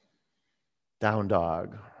 Down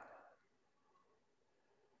dog.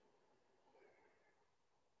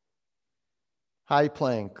 High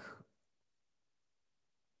plank.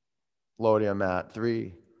 Lower to your mat.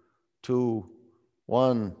 3, 2,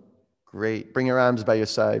 1. Great. Bring your arms by your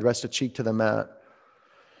side. Rest a cheek to the mat.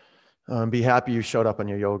 Be happy you showed up on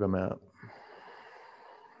your yoga mat.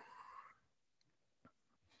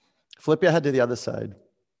 Flip your head to the other side.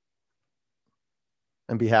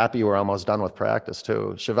 And be happy we're almost done with practice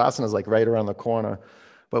too. Shavasana is like right around the corner.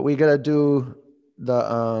 But we got to do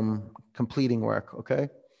the completing work, okay?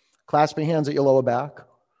 Clasp your hands at your lower back.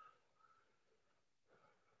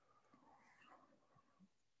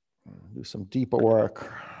 Do some deeper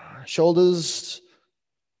work. Shoulders,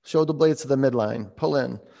 shoulder blades to the midline. Pull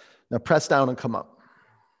in. Now press down and come up.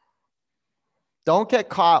 Don't get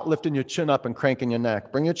caught lifting your chin up and cranking your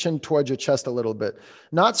neck. Bring your chin towards your chest a little bit.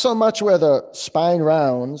 Not so much where the spine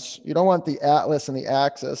rounds. You don't want the atlas and the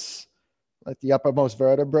axis, like the uppermost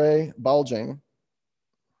vertebrae, bulging.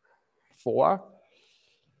 4,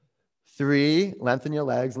 3, lengthen your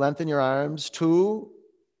legs, lengthen your arms. 2,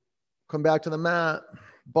 come back to the mat.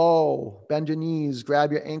 Bow, bend your knees,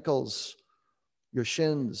 grab your ankles, your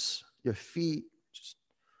shins, your feet. Just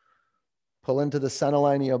pull into the center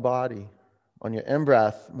line of your body. On your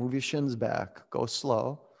in-breath, move your shins back. Go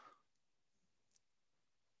slow.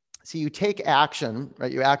 See, you take action,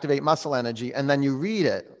 right? You activate muscle energy, and then you read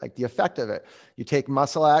it, like the effect of it. You take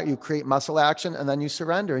you create muscle action, and then you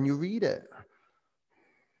surrender, and you read it.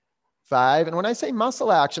 5, and when I say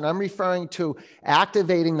muscle action, I'm referring to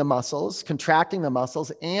activating the muscles, contracting the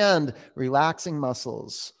muscles, and relaxing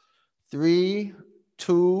muscles. 3,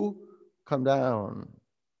 2, come down.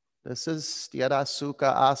 This is Sthira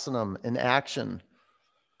Sukha Asanam in action.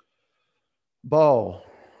 Bow,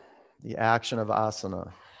 the action of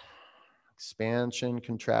asana. Expansion,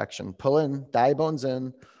 contraction. Pull in, thigh bones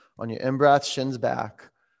in. On your in-breath, shins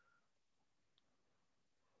back.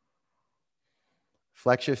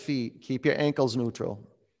 Flex your feet. Keep your ankles neutral.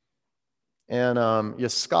 And your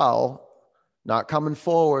skull, not coming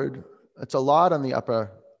forward. It's a lot on the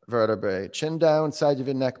upper vertebrae. Chin down, side of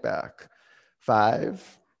your neck back.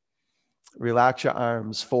 5. Relax your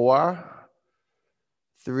arms. 4,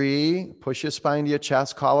 3, push your spine to your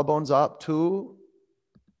chest, collarbones up. 2,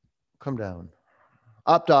 come down.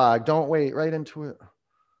 Up dog, don't wait, right into it.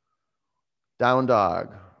 Down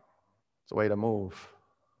dog, it's a way to move.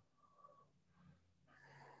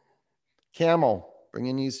 Camel, bring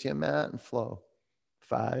your knees to your mat and flow.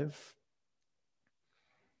 5.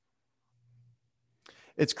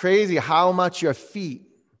 It's crazy how much your feet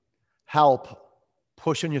help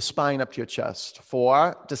pushing your spine up to your chest.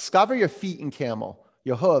 4, discover your feet in camel,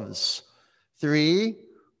 your hooves. 3,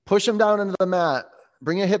 push them down into the mat.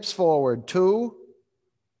 Bring your hips forward. 2,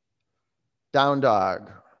 down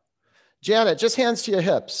dog. Janet, just hands to your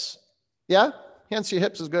hips. Yeah? Hands to your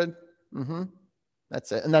hips is good.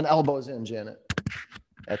 That's it. And then elbows in, Janet.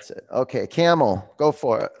 That's it. Okay, camel, go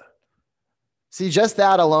for it. See, just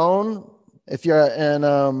that alone, if you're in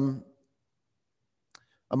a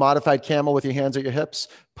modified camel with your hands at your hips,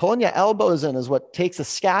 pulling your elbows in is what takes the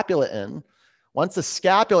scapula in. Once the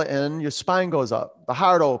scapula in, your spine goes up. The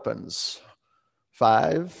heart opens.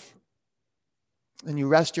 5. And you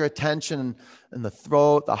rest your attention in the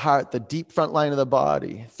throat, the heart, the deep front line of the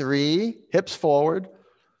body. 3, hips forward.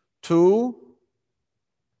 2,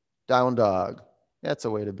 down dog. That's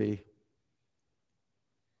a way to be.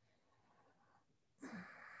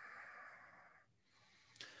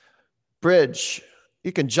 Bridge.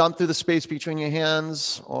 You can jump through the space between your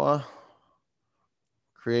hands or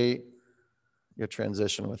create your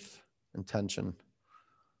transition with intention.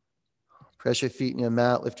 Press your feet in your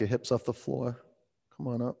mat. Lift your hips off the floor. Come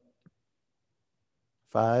on up.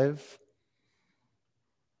 5.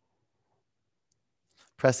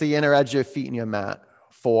 Press the inner edge of your feet in your mat.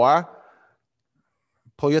 4.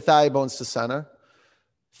 Pull your thigh bones to center.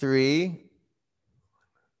 3.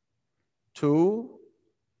 2.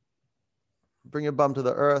 Bring your bum to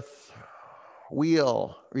the earth.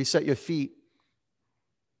 Wheel. Reset your feet.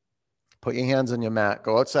 Put your hands on your mat.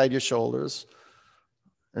 Go outside your shoulders.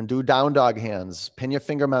 And do down dog hands. Pin your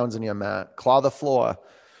finger mounds in your mat. Claw the floor.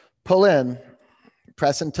 Pull in.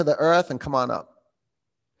 Press into the earth and come on up.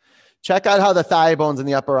 Check out how the thigh bones and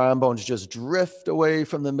the upper arm bones just drift away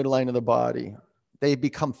from the midline of the body. They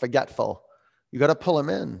become forgetful. You got to pull them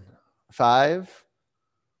in. 5,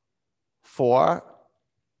 4,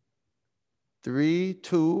 3,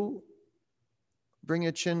 2. Bring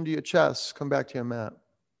your chin to your chest. Come back to your mat.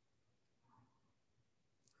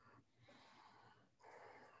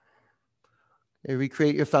 Okay,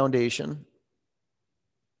 recreate your foundation.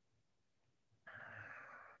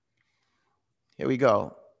 Here we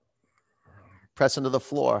go. Press into the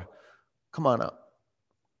floor. Come on up.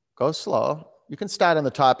 Go slow. You can start on the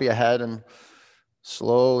top of your head and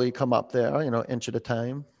slowly come up there, inch at a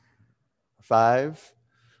time. 5.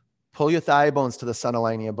 Pull your thigh bones to the center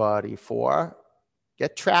line of your body. 4.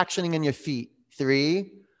 Get tractioning in your feet.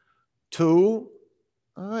 3, 2.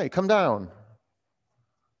 All right, come down.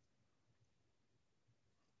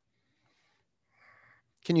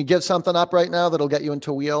 Can you give something up right now that'll get you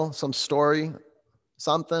into wheel? Some story?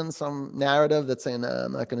 Something, some narrative that's saying, nah,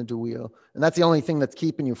 I'm not going to do wheel. And that's the only thing that's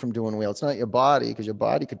keeping you from doing wheel. It's not your body, because your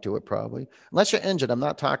body could do it probably. Unless you're injured, I'm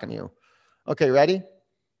not talking to you. Okay, ready?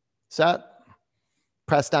 Set.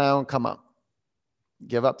 Press down, come up.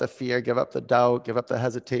 Give up the fear, give up the doubt, give up the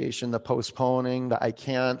hesitation, the postponing, the I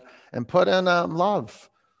can't, and put in love.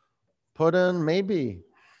 Put in maybe.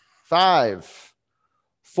 5,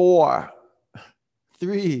 4,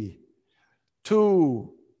 3,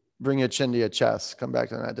 2. Bring your chin to your chest. Come back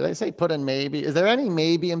to that. Did I say put in maybe? Is there any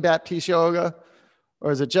maybe in Baptiste Yoga?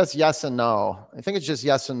 Or is it just yes and no? I think it's just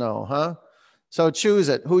yes and no, huh? So choose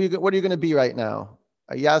it. What are you going to be right now?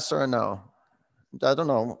 A yes or a no? I don't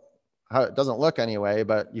know how it doesn't look anyway,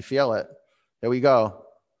 but you feel it. Here we go.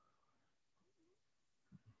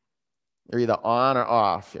 You're either on or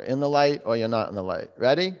off. You're in the light or you're not in the light.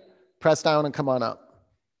 Ready? Press down and come on up.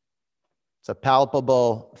 It's a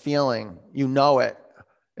palpable feeling. You know it.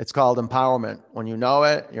 It's called empowerment. When you know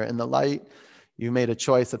it, you're in the light. You made a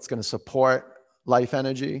choice that's going to support life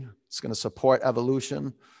energy. It's going to support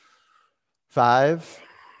evolution. 5,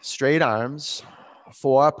 straight arms.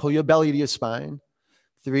 4, pull your belly to your spine.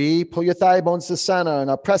 3, pull your thigh bones to center. And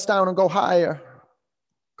now press down and go higher.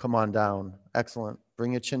 Come on down. Excellent.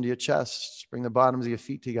 Bring your chin to your chest. Bring the bottoms of your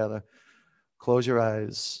feet together. Close your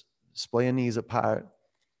eyes. Splay your knees apart.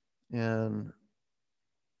 And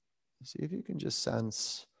see if you can just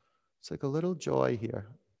sense, it's like a little joy here,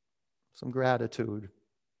 some gratitude,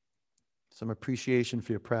 some appreciation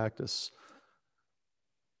for your practice,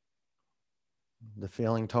 the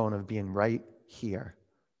feeling tone of being right here,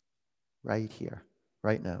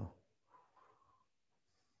 right now.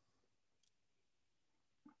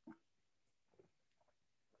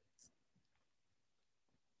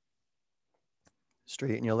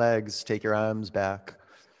 Straighten your legs, take your arms back.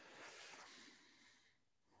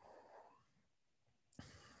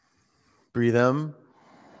 Breathe in,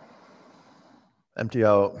 empty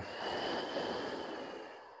out.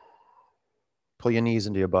 Pull your knees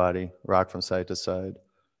into your body. Rock from side to side.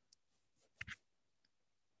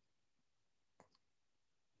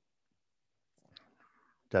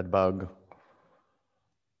 Dead bug.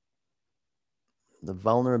 The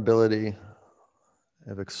vulnerability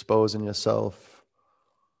of exposing yourself,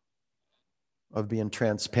 of being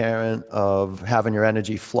transparent, of having your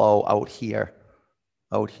energy flow out here.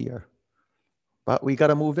 But we got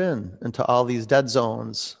to move into all these dead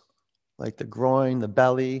zones, like the groin, the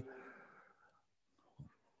belly,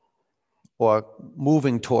 or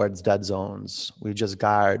moving towards dead zones. We just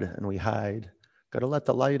guard and we hide. Got to let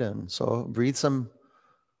the light in. So breathe some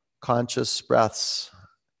conscious breaths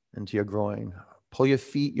into your groin. Pull your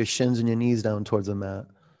feet, your shins, and your knees down towards the mat.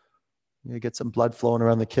 You get some blood flowing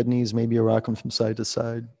around the kidneys. Maybe you're rocking from side to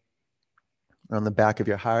side. Around the back of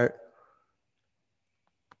your heart.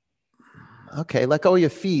 Okay, let go of your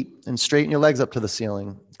feet and straighten your legs up to the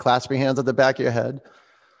ceiling. Clasp your hands at the back of your head.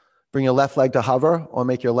 Bring your left leg to hover or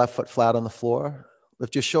make your left foot flat on the floor.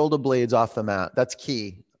 Lift your shoulder blades off the mat. That's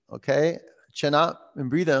key. Okay, chin up and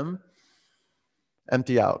breathe in.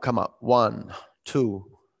 Empty out. Come up. 1, 2,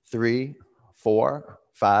 3, 4,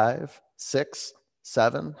 5, 6,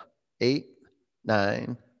 7, 8,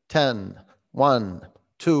 9, 10. 1,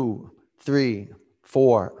 2, 3,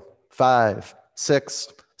 4, 5, 6,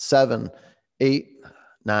 7, 8,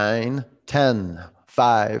 9, 10.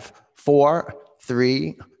 5, 4,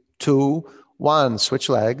 3, 2, 1. Switch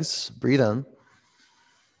legs. Breathe in.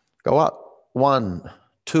 Go up. 1,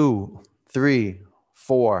 2, 3,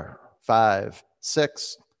 4, 5,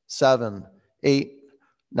 6, 7, 8,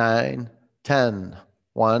 9, 10.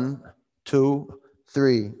 1, 2,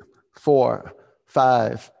 3, 4,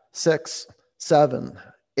 5, 6, 7,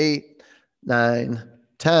 8, 9,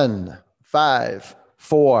 10. 5,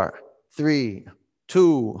 4, 3,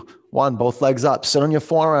 2, 1. Both legs up. Sit on your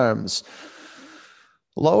forearms.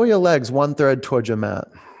 Lower your legs 1/3 towards your mat.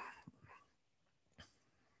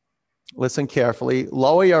 Listen carefully.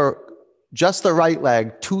 Lower just the right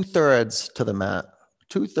leg 2/3 to the mat.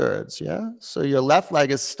 2/3, yeah? So your left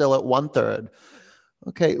leg is still at 1/3.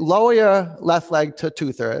 Okay, lower your left leg to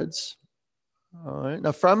 2/3. All right,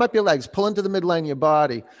 now firm up your legs. Pull into the midline of your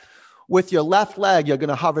body. With your left leg, you're going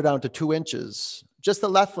to hover down to 2 inches. Just the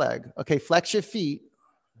left leg. Okay, flex your feet.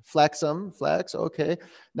 Flex them. Flex. Okay.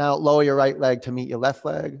 Now lower your right leg to meet your left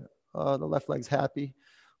leg. Oh, the left leg's happy.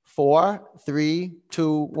 4, 3,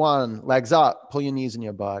 2, 1. Legs up. Pull your knees in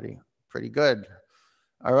your body. Pretty good.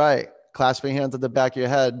 All right. Clasp your hands at the back of your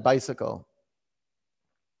head. Bicycle.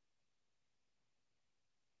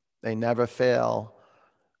 They never fail.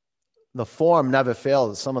 The form never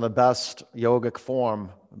fails. Some of the best yogic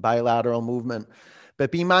form, bilateral movement.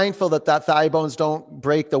 But be mindful that thigh bones don't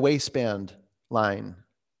break the waistband line.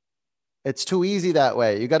 It's too easy that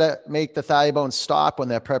way. You got to make the thigh bones stop when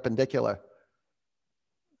they're perpendicular.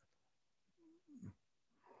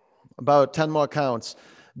 About 10 more counts.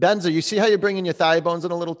 Benza, you see how you're bringing your thigh bones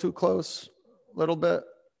in a little too close? A little bit?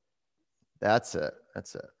 That's it.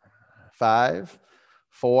 That's it. 5,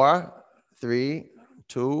 4, 3,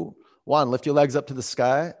 2, 1. Lift your legs up to the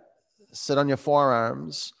sky. Sit on your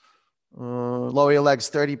forearms. Lower your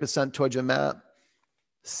legs 30% towards your mat.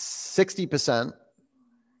 60%.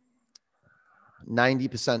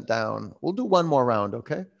 90% down. We'll do one more round,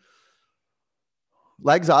 okay?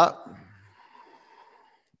 Legs up.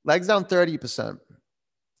 Legs down 30%.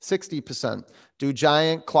 60%. Do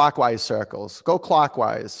giant clockwise circles. Go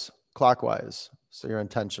clockwise. Clockwise. So you're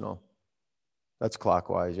intentional. That's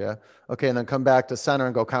clockwise, yeah? Okay, and then come back to center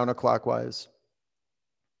and go counterclockwise.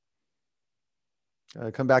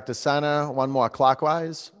 Come back to center. One more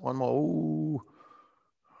clockwise. One more. Ooh.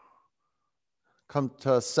 Come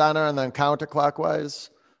to center and then counterclockwise.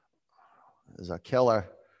 This is a killer.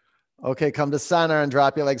 Okay, come to center and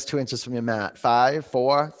drop your legs 2 inches from your mat. 5,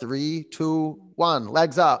 4, 3, 2, 1.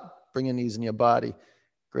 Legs up. Bring your knees in your body.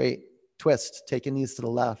 Great. Twist. Take your knees to the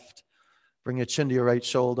left. Bring your chin to your right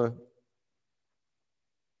shoulder.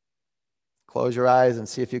 Close your eyes and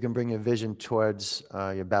see if you can bring your vision towards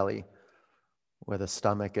your belly, where the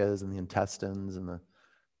stomach is and the intestines and the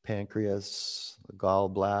pancreas, the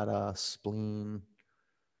gallbladder, spleen.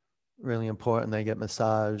 Really important they get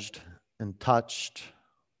massaged and touched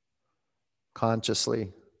consciously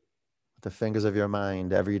with the fingers of your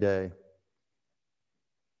mind every day.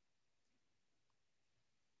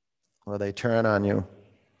 Or they turn on you.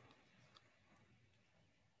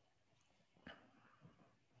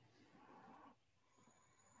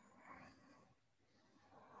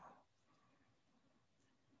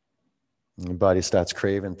 Your body starts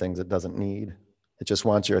craving things it doesn't need. It just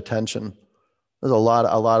wants your attention. There's a lot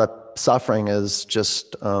of suffering is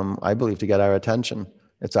just, I believe, to get our attention.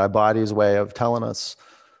 It's our body's way of telling us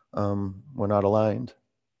we're not aligned.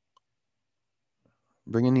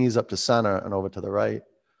 Bring your knees up to center and over to the right.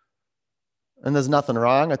 And there's nothing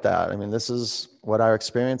wrong with that. I mean, this is what our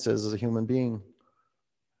experience is as a human being.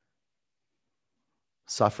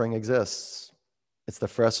 Suffering exists. It's the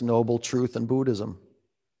first noble truth in Buddhism.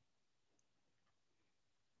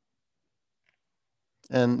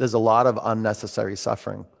 And there's a lot of unnecessary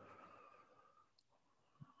suffering.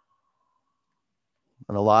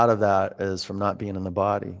 And a lot of that is from not being in the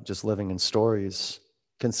body, just living in stories.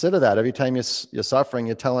 Consider that. Every time you're suffering,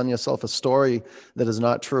 you're telling yourself a story that is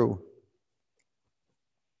not true.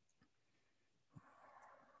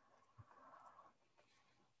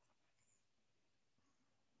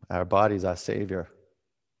 Our body's our savior.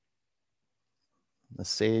 The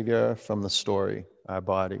savior from the story, our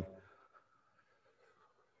body.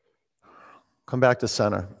 Come back to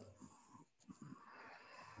center.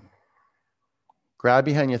 Grab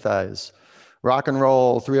behind your thighs. Rock and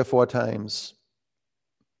roll 3 or 4 times.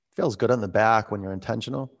 Feels good on the back when you're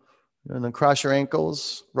intentional. And then cross your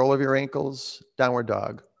ankles, roll over your ankles, downward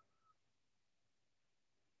dog.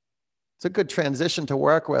 It's a good transition to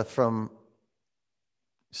work with from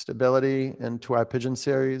stability into our pigeon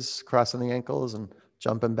series, crossing the ankles and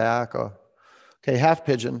jumping back. Okay, half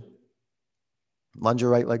pigeon. Lunge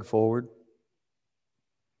your right leg forward.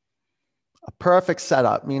 A perfect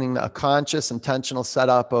setup, meaning a conscious, intentional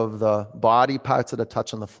setup of the body parts that are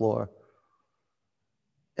touching the floor.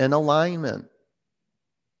 In alignment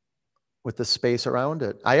with the space around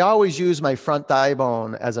it. I always use my front thigh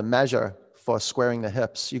bone as a measure for squaring the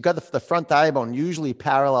hips. You've got the front thigh bone usually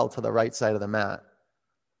parallel to the right side of the mat.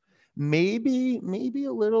 Maybe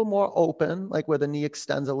a little more open, like where the knee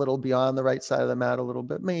extends a little beyond the right side of the mat a little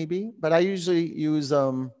bit, maybe. But I usually use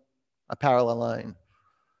a parallel line.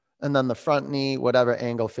 And then the front knee, whatever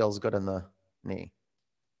angle feels good in the knee.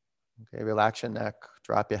 Okay, relax your neck,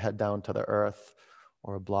 drop your head down to the earth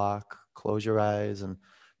or a block, close your eyes and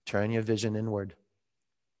turn your vision inward.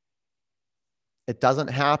 It doesn't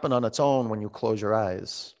happen on its own when you close your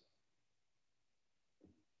eyes.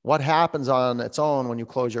 What happens on its own when you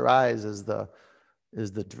close your eyes is the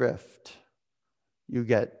drift. You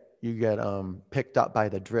get picked up by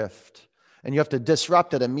the drift. And you have to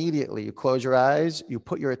disrupt it immediately. You close your eyes, you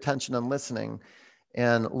put your attention on listening,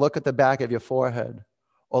 and look at the back of your forehead,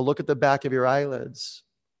 or look at the back of your eyelids.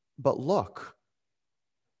 But look.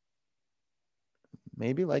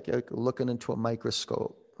 Maybe like you're looking into a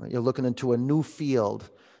microscope. You're looking into a new field,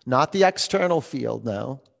 not the external field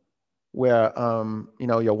now, where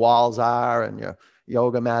your walls are and your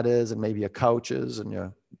yoga mat is and maybe your couches and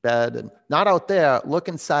your bed, and not out there. Look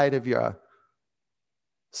inside of your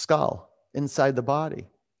skull, inside the body.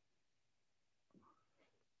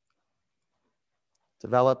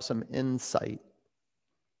 Develop some insight.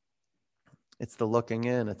 It's the looking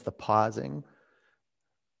in, it's the pausing,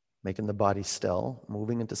 making the body still,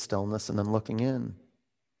 moving into stillness, and then looking in.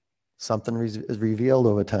 Something is revealed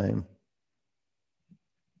over time.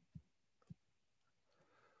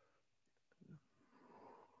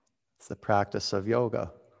 It's the practice of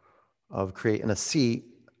yoga, of creating a seat,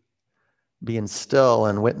 being still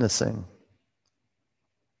and witnessing.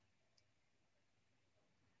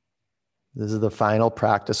 This is the final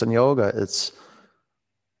practice in yoga. It's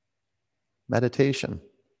meditation.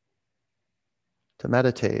 To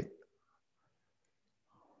meditate.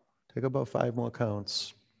 Take about 5 more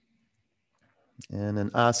counts. And in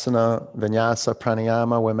asana, vinyasa,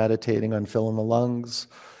 pranayama, we're meditating on filling the lungs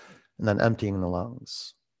and then emptying the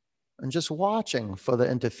lungs. And just watching for the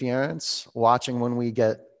interference, watching when we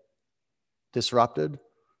get disrupted,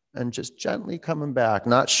 and just gently coming back,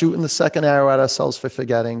 not shooting the second arrow at ourselves for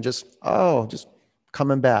forgetting, just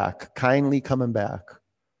coming back, kindly coming back.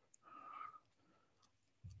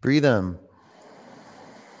 Breathe in.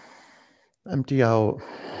 Empty out.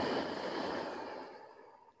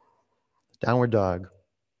 Downward dog.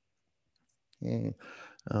 Okay.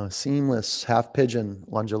 Seamless, half pigeon,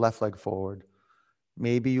 lunge your left leg forward.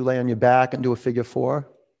 Maybe you lay on your back and do a figure 4.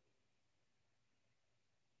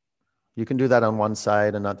 You can do that on one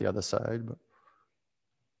side and not the other side. But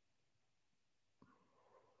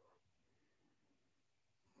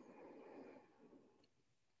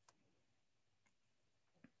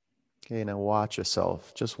okay, now watch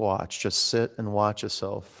yourself. Just watch. Just sit and watch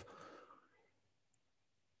yourself.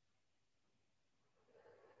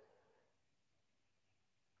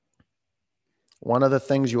 One of the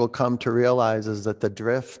things you will come to realize is that the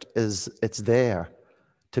drift it's there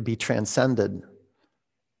to be transcended.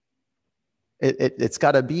 It's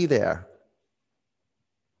got to be there.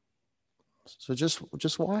 So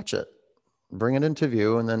just watch it. Bring it into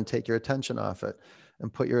view and then take your attention off it.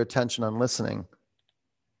 and put your attention on listening.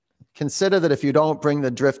 Consider that if you don't bring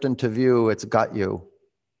the drift into view, it's got you.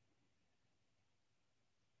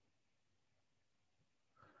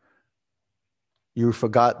 You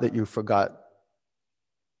forgot that you forgot.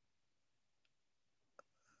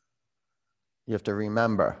 You have to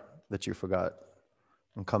remember that you forgot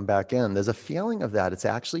and come back in. There's a feeling of that. It's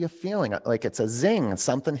actually a feeling, like it's a zing.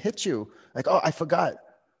 Something hits you. Like, oh, I forgot.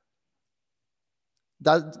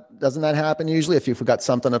 Doesn't that happen usually if you forgot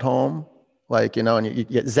something at home? Like, you know, and you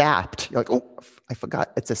get zapped. You're like, oh, I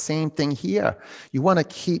forgot. It's the same thing here. You want to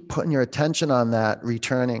keep putting your attention on that,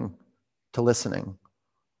 returning to listening.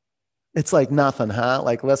 It's like nothing, huh?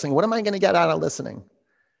 Like listening. What am I going to get out of listening?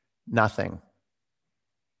 Nothing.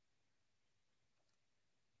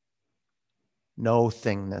 No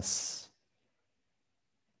thingness.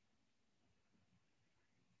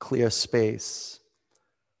 Clear space.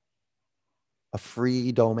 A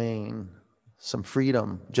free domain. Some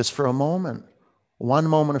freedom just for a moment. One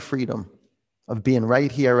moment of freedom of being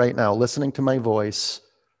right here, right now, listening to my voice,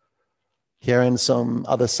 hearing some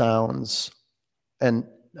other sounds, and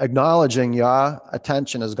acknowledging your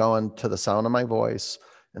attention is going to the sound of my voice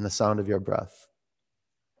and the sound of your breath.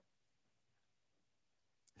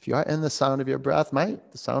 If you are in the sound of your breath, the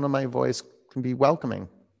sound of my voice can be welcoming.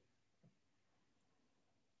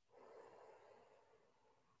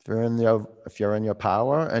 If you're in your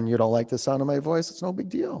power and you don't like the sound of my voice, it's no big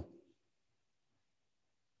deal.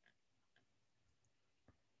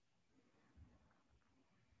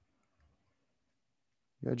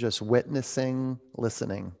 You're just witnessing,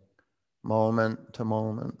 listening, moment to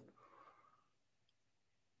moment.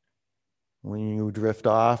 When you drift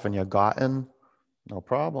off and you're gotten, no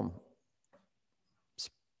problem. It's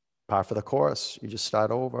par for the course. You just start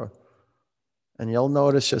over. And you'll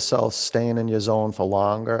notice yourself staying in your zone for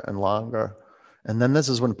longer and longer. And then this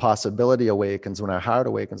is when possibility awakens, when our heart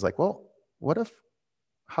awakens, like, well,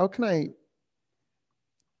 how can I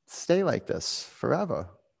stay like this forever?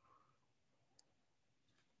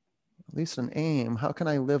 At least an aim. How can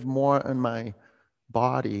I live more in my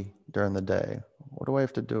body during the day? What do I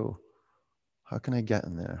have to do? How can I get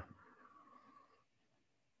in there?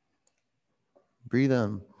 Breathe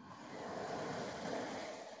in.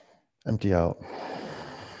 Empty out.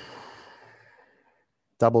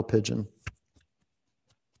 Double pigeon.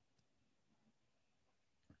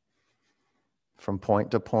 From point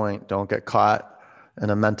to point. Don't get caught in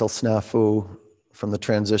a mental snafu from the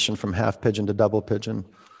transition from half pigeon to double pigeon.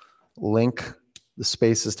 Link the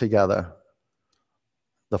spaces together.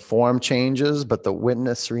 The form changes, but the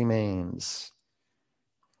witness remains.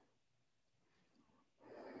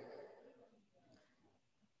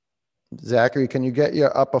 Zachary, can you get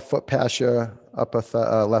your upper foot past your upper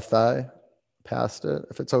left thigh? Past it,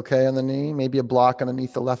 if it's okay on the knee. Maybe a block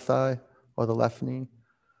underneath the left thigh or the left knee.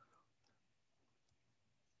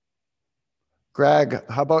 Greg,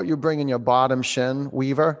 how about you bringing your bottom shin,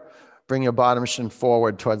 Weaver? Bring your bottom shin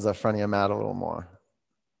forward towards the front of your mat a little more.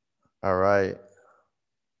 All right.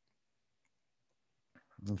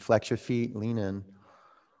 And flex your feet, lean in.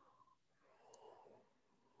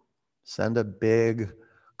 Send a big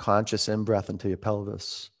conscious in-breath into your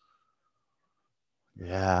pelvis.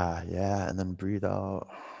 Yeah. And then breathe out.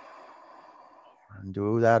 And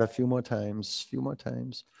do that a few more times.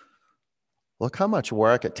 Look how much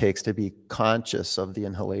work it takes to be conscious of the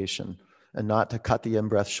inhalation and not to cut the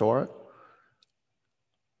in-breath short.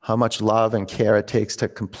 How much love and care it takes to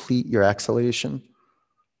complete your exhalation.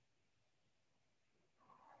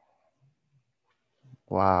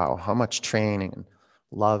 Wow, how much training,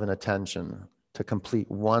 love, and attention to complete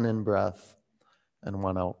one in-breath and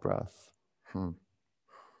one out-breath.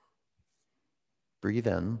 Breathe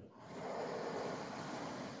in.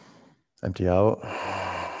 Empty out.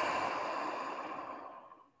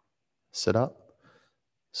 Sit up.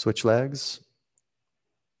 Switch legs.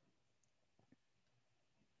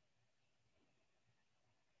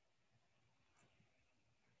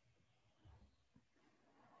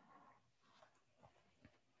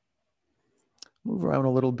 Move around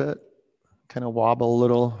a little bit. Kind of wobble a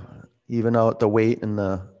little. Even out the weight in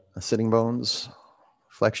the sitting bones.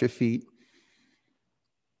 Flex your feet.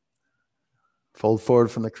 Fold forward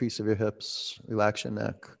from the crease of your hips. Relax your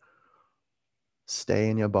neck. Stay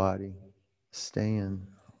in your body. Stay in.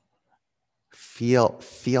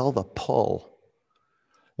 Feel the pull.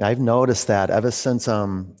 Yeah, I've noticed that ever since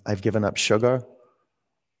I've given up sugar.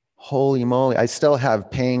 Holy moly, I still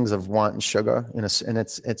have pangs of wanting sugar. And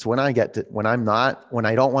it's when I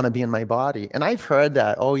don't want to be in my body. And I've heard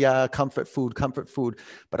that, oh yeah, comfort food.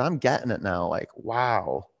 But I'm getting it now, like,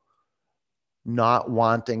 wow. Not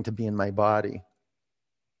wanting to be in my body.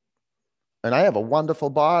 And I have a wonderful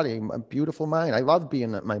body, a beautiful mind. I love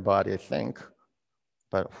being in my body, I think.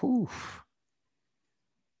 But whew.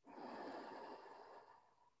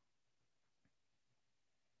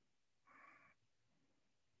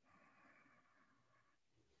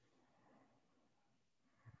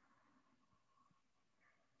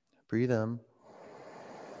 Breathe in.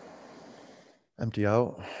 Empty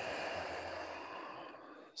out.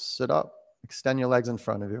 Sit up. Extend your legs in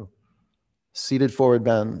front of you. Seated forward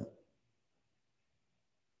bend.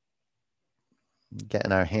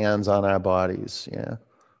 Getting our hands on our bodies. Yeah.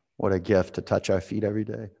 What a gift to touch our feet every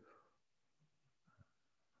day.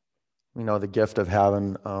 You know, the gift of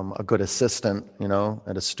having a good assistant, you know,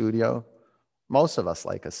 at a studio. Most of us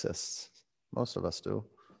like assists. Most of us do.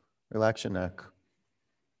 Relax your neck.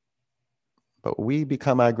 But we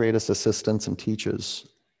become our greatest assistants and teachers.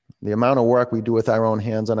 The amount of work we do with our own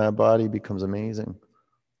hands on our body becomes amazing.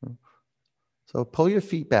 So pull your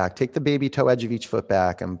feet back. Take the baby toe edge of each foot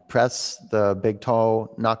back and press the big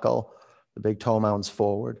toe knuckle, the big toe mounds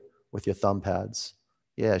forward with your thumb pads.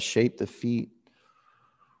 Yeah, shape the feet.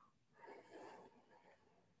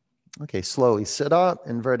 Okay, slowly sit up,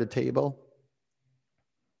 inverted table.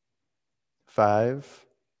 5,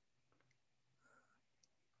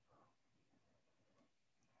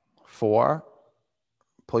 4.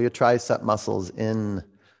 Pull your tricep muscles in.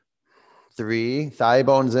 3, thigh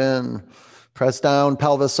bones in. Press down,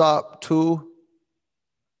 pelvis up. 2,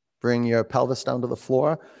 bring your pelvis down to the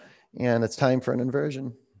floor. And it's time for an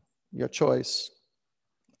inversion. Your choice.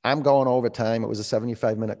 I'm going over time. It was a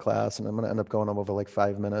 75-minute class, and I'm going to end up going over like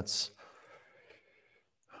 5 minutes.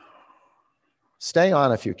 Stay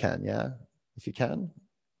on if you can, yeah? If you can,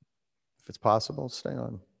 if it's possible, stay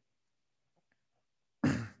on.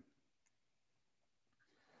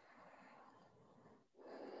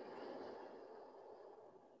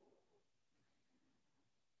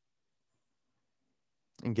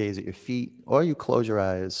 And gaze at your feet, or you close your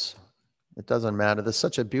eyes. It doesn't matter. There's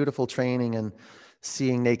such a beautiful training in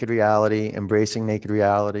seeing naked reality, embracing naked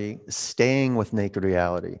reality, staying with naked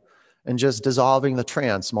reality, and just dissolving the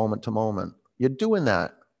trance moment to moment. You're doing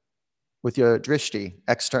that with your drishti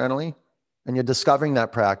externally, and you're discovering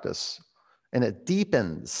that practice, and it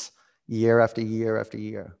deepens year after year after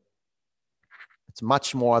year. It's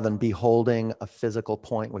much more than beholding a physical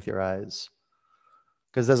point with your eyes,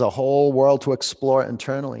 because there's a whole world to explore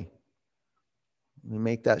internally. We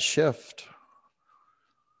make that shift,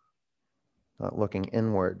 not looking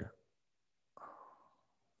inward.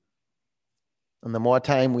 And the more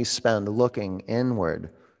time we spend looking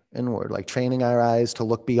inward, like training our eyes to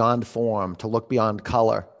look beyond form, to look beyond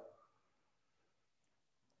color,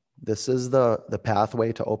 this is the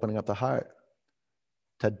pathway to opening up the heart,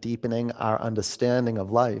 to deepening our understanding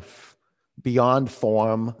of life beyond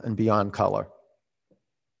form and beyond color.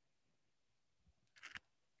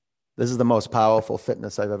 This is the most powerful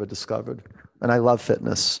fitness I've ever discovered. And I love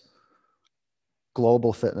fitness,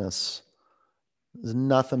 global fitness. There's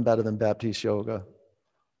nothing better than Baptiste yoga.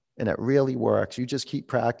 And it really works. You just keep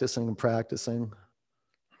practicing and practicing.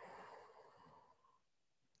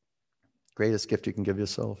 Greatest gift you can give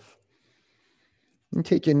yourself. And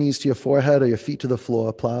take your knees to your forehead or your feet to the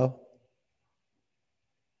floor, plow.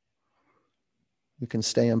 You can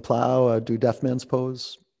stay in plow or do deaf man's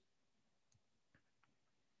pose.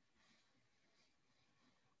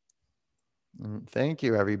 And thank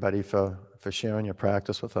you, everybody, for sharing your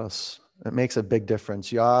practice with us. It makes a big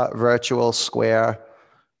difference. Your virtual square,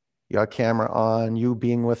 your camera on, you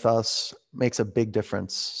being with us makes a big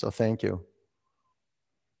difference. So thank you.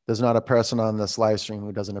 There's not a person on this live stream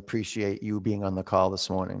who doesn't appreciate you being on the call this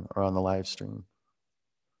morning or on the live stream.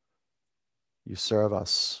 You serve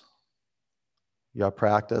us. Your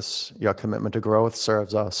practice, your commitment to growth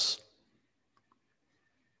serves us.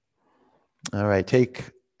 All right, take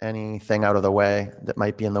anything out of the way that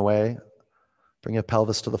might be in the way. Bring your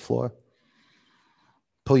pelvis to the floor.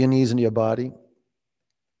 Pull your knees into your body.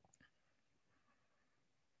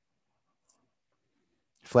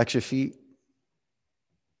 Flex your feet.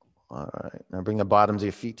 All right, now bring the bottoms of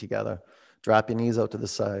your feet together. Drop your knees out to the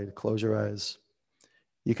side. Close your eyes.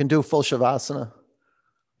 You can do full Shavasana.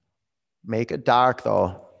 Make it dark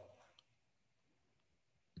though.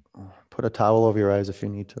 Put a towel over your eyes if you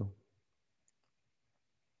need to.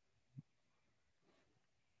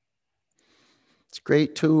 It's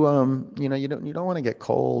great to, you don't want to get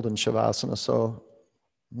cold in Shavasana, so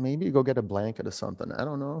maybe you go get a blanket or something. I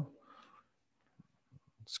don't know.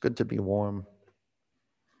 It's good to be warm.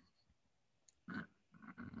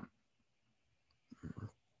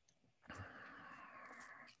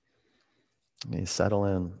 You settle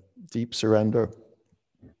in. Deep surrender.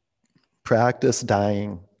 Practice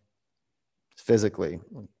dying. physically.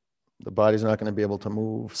 The body's not going to be able to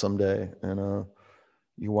move someday, and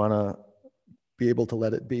you want to be able to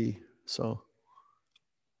let it be. So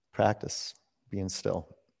practice being still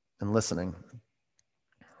and listening.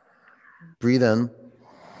 Breathe in.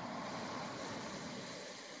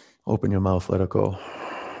 Open your mouth, let it go.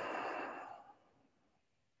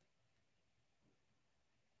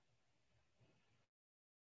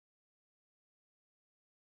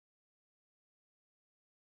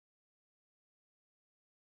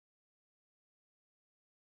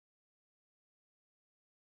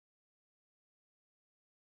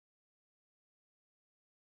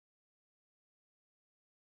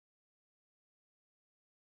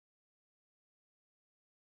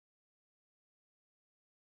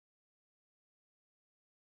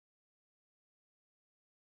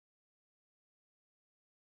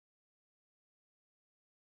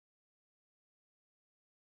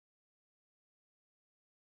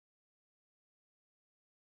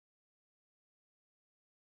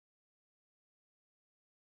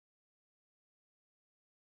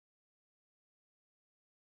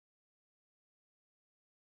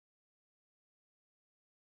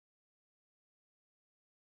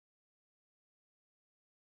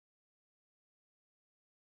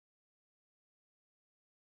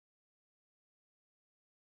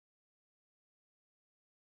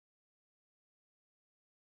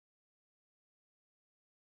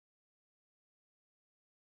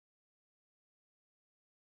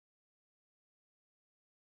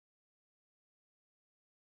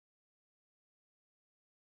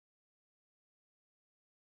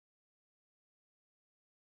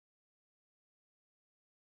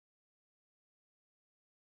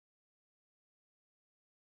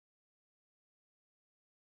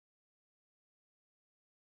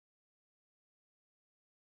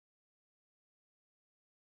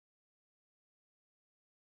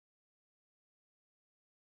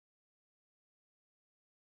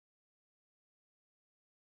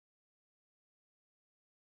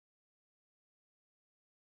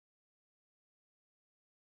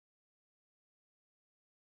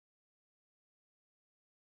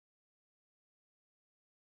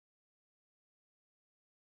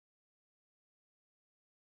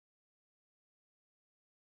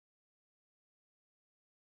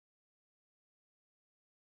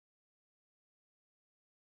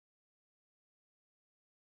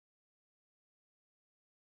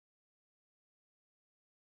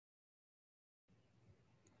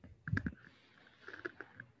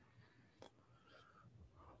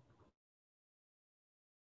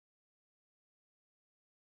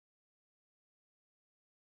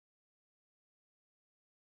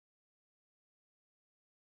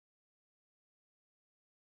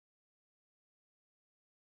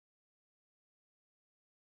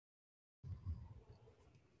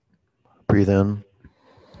 Breathe in.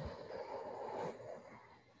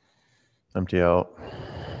 Empty out.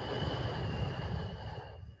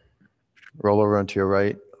 Roll over onto your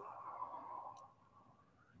right.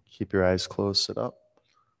 Keep your eyes closed, sit up.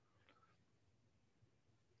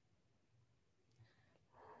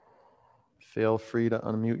 Feel free to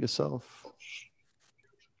unmute yourself.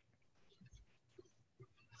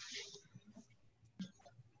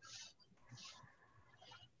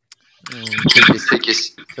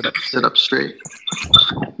 Sit up straight.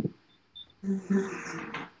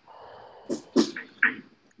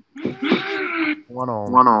 One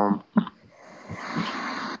arm.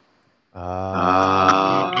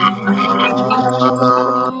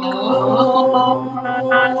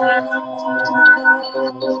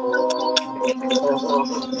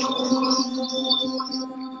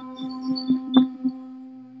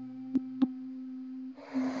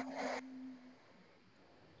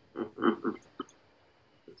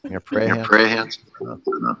 Your prayer hands.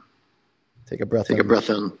 Take a breath in.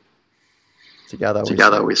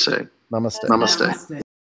 Together we say, Namaste.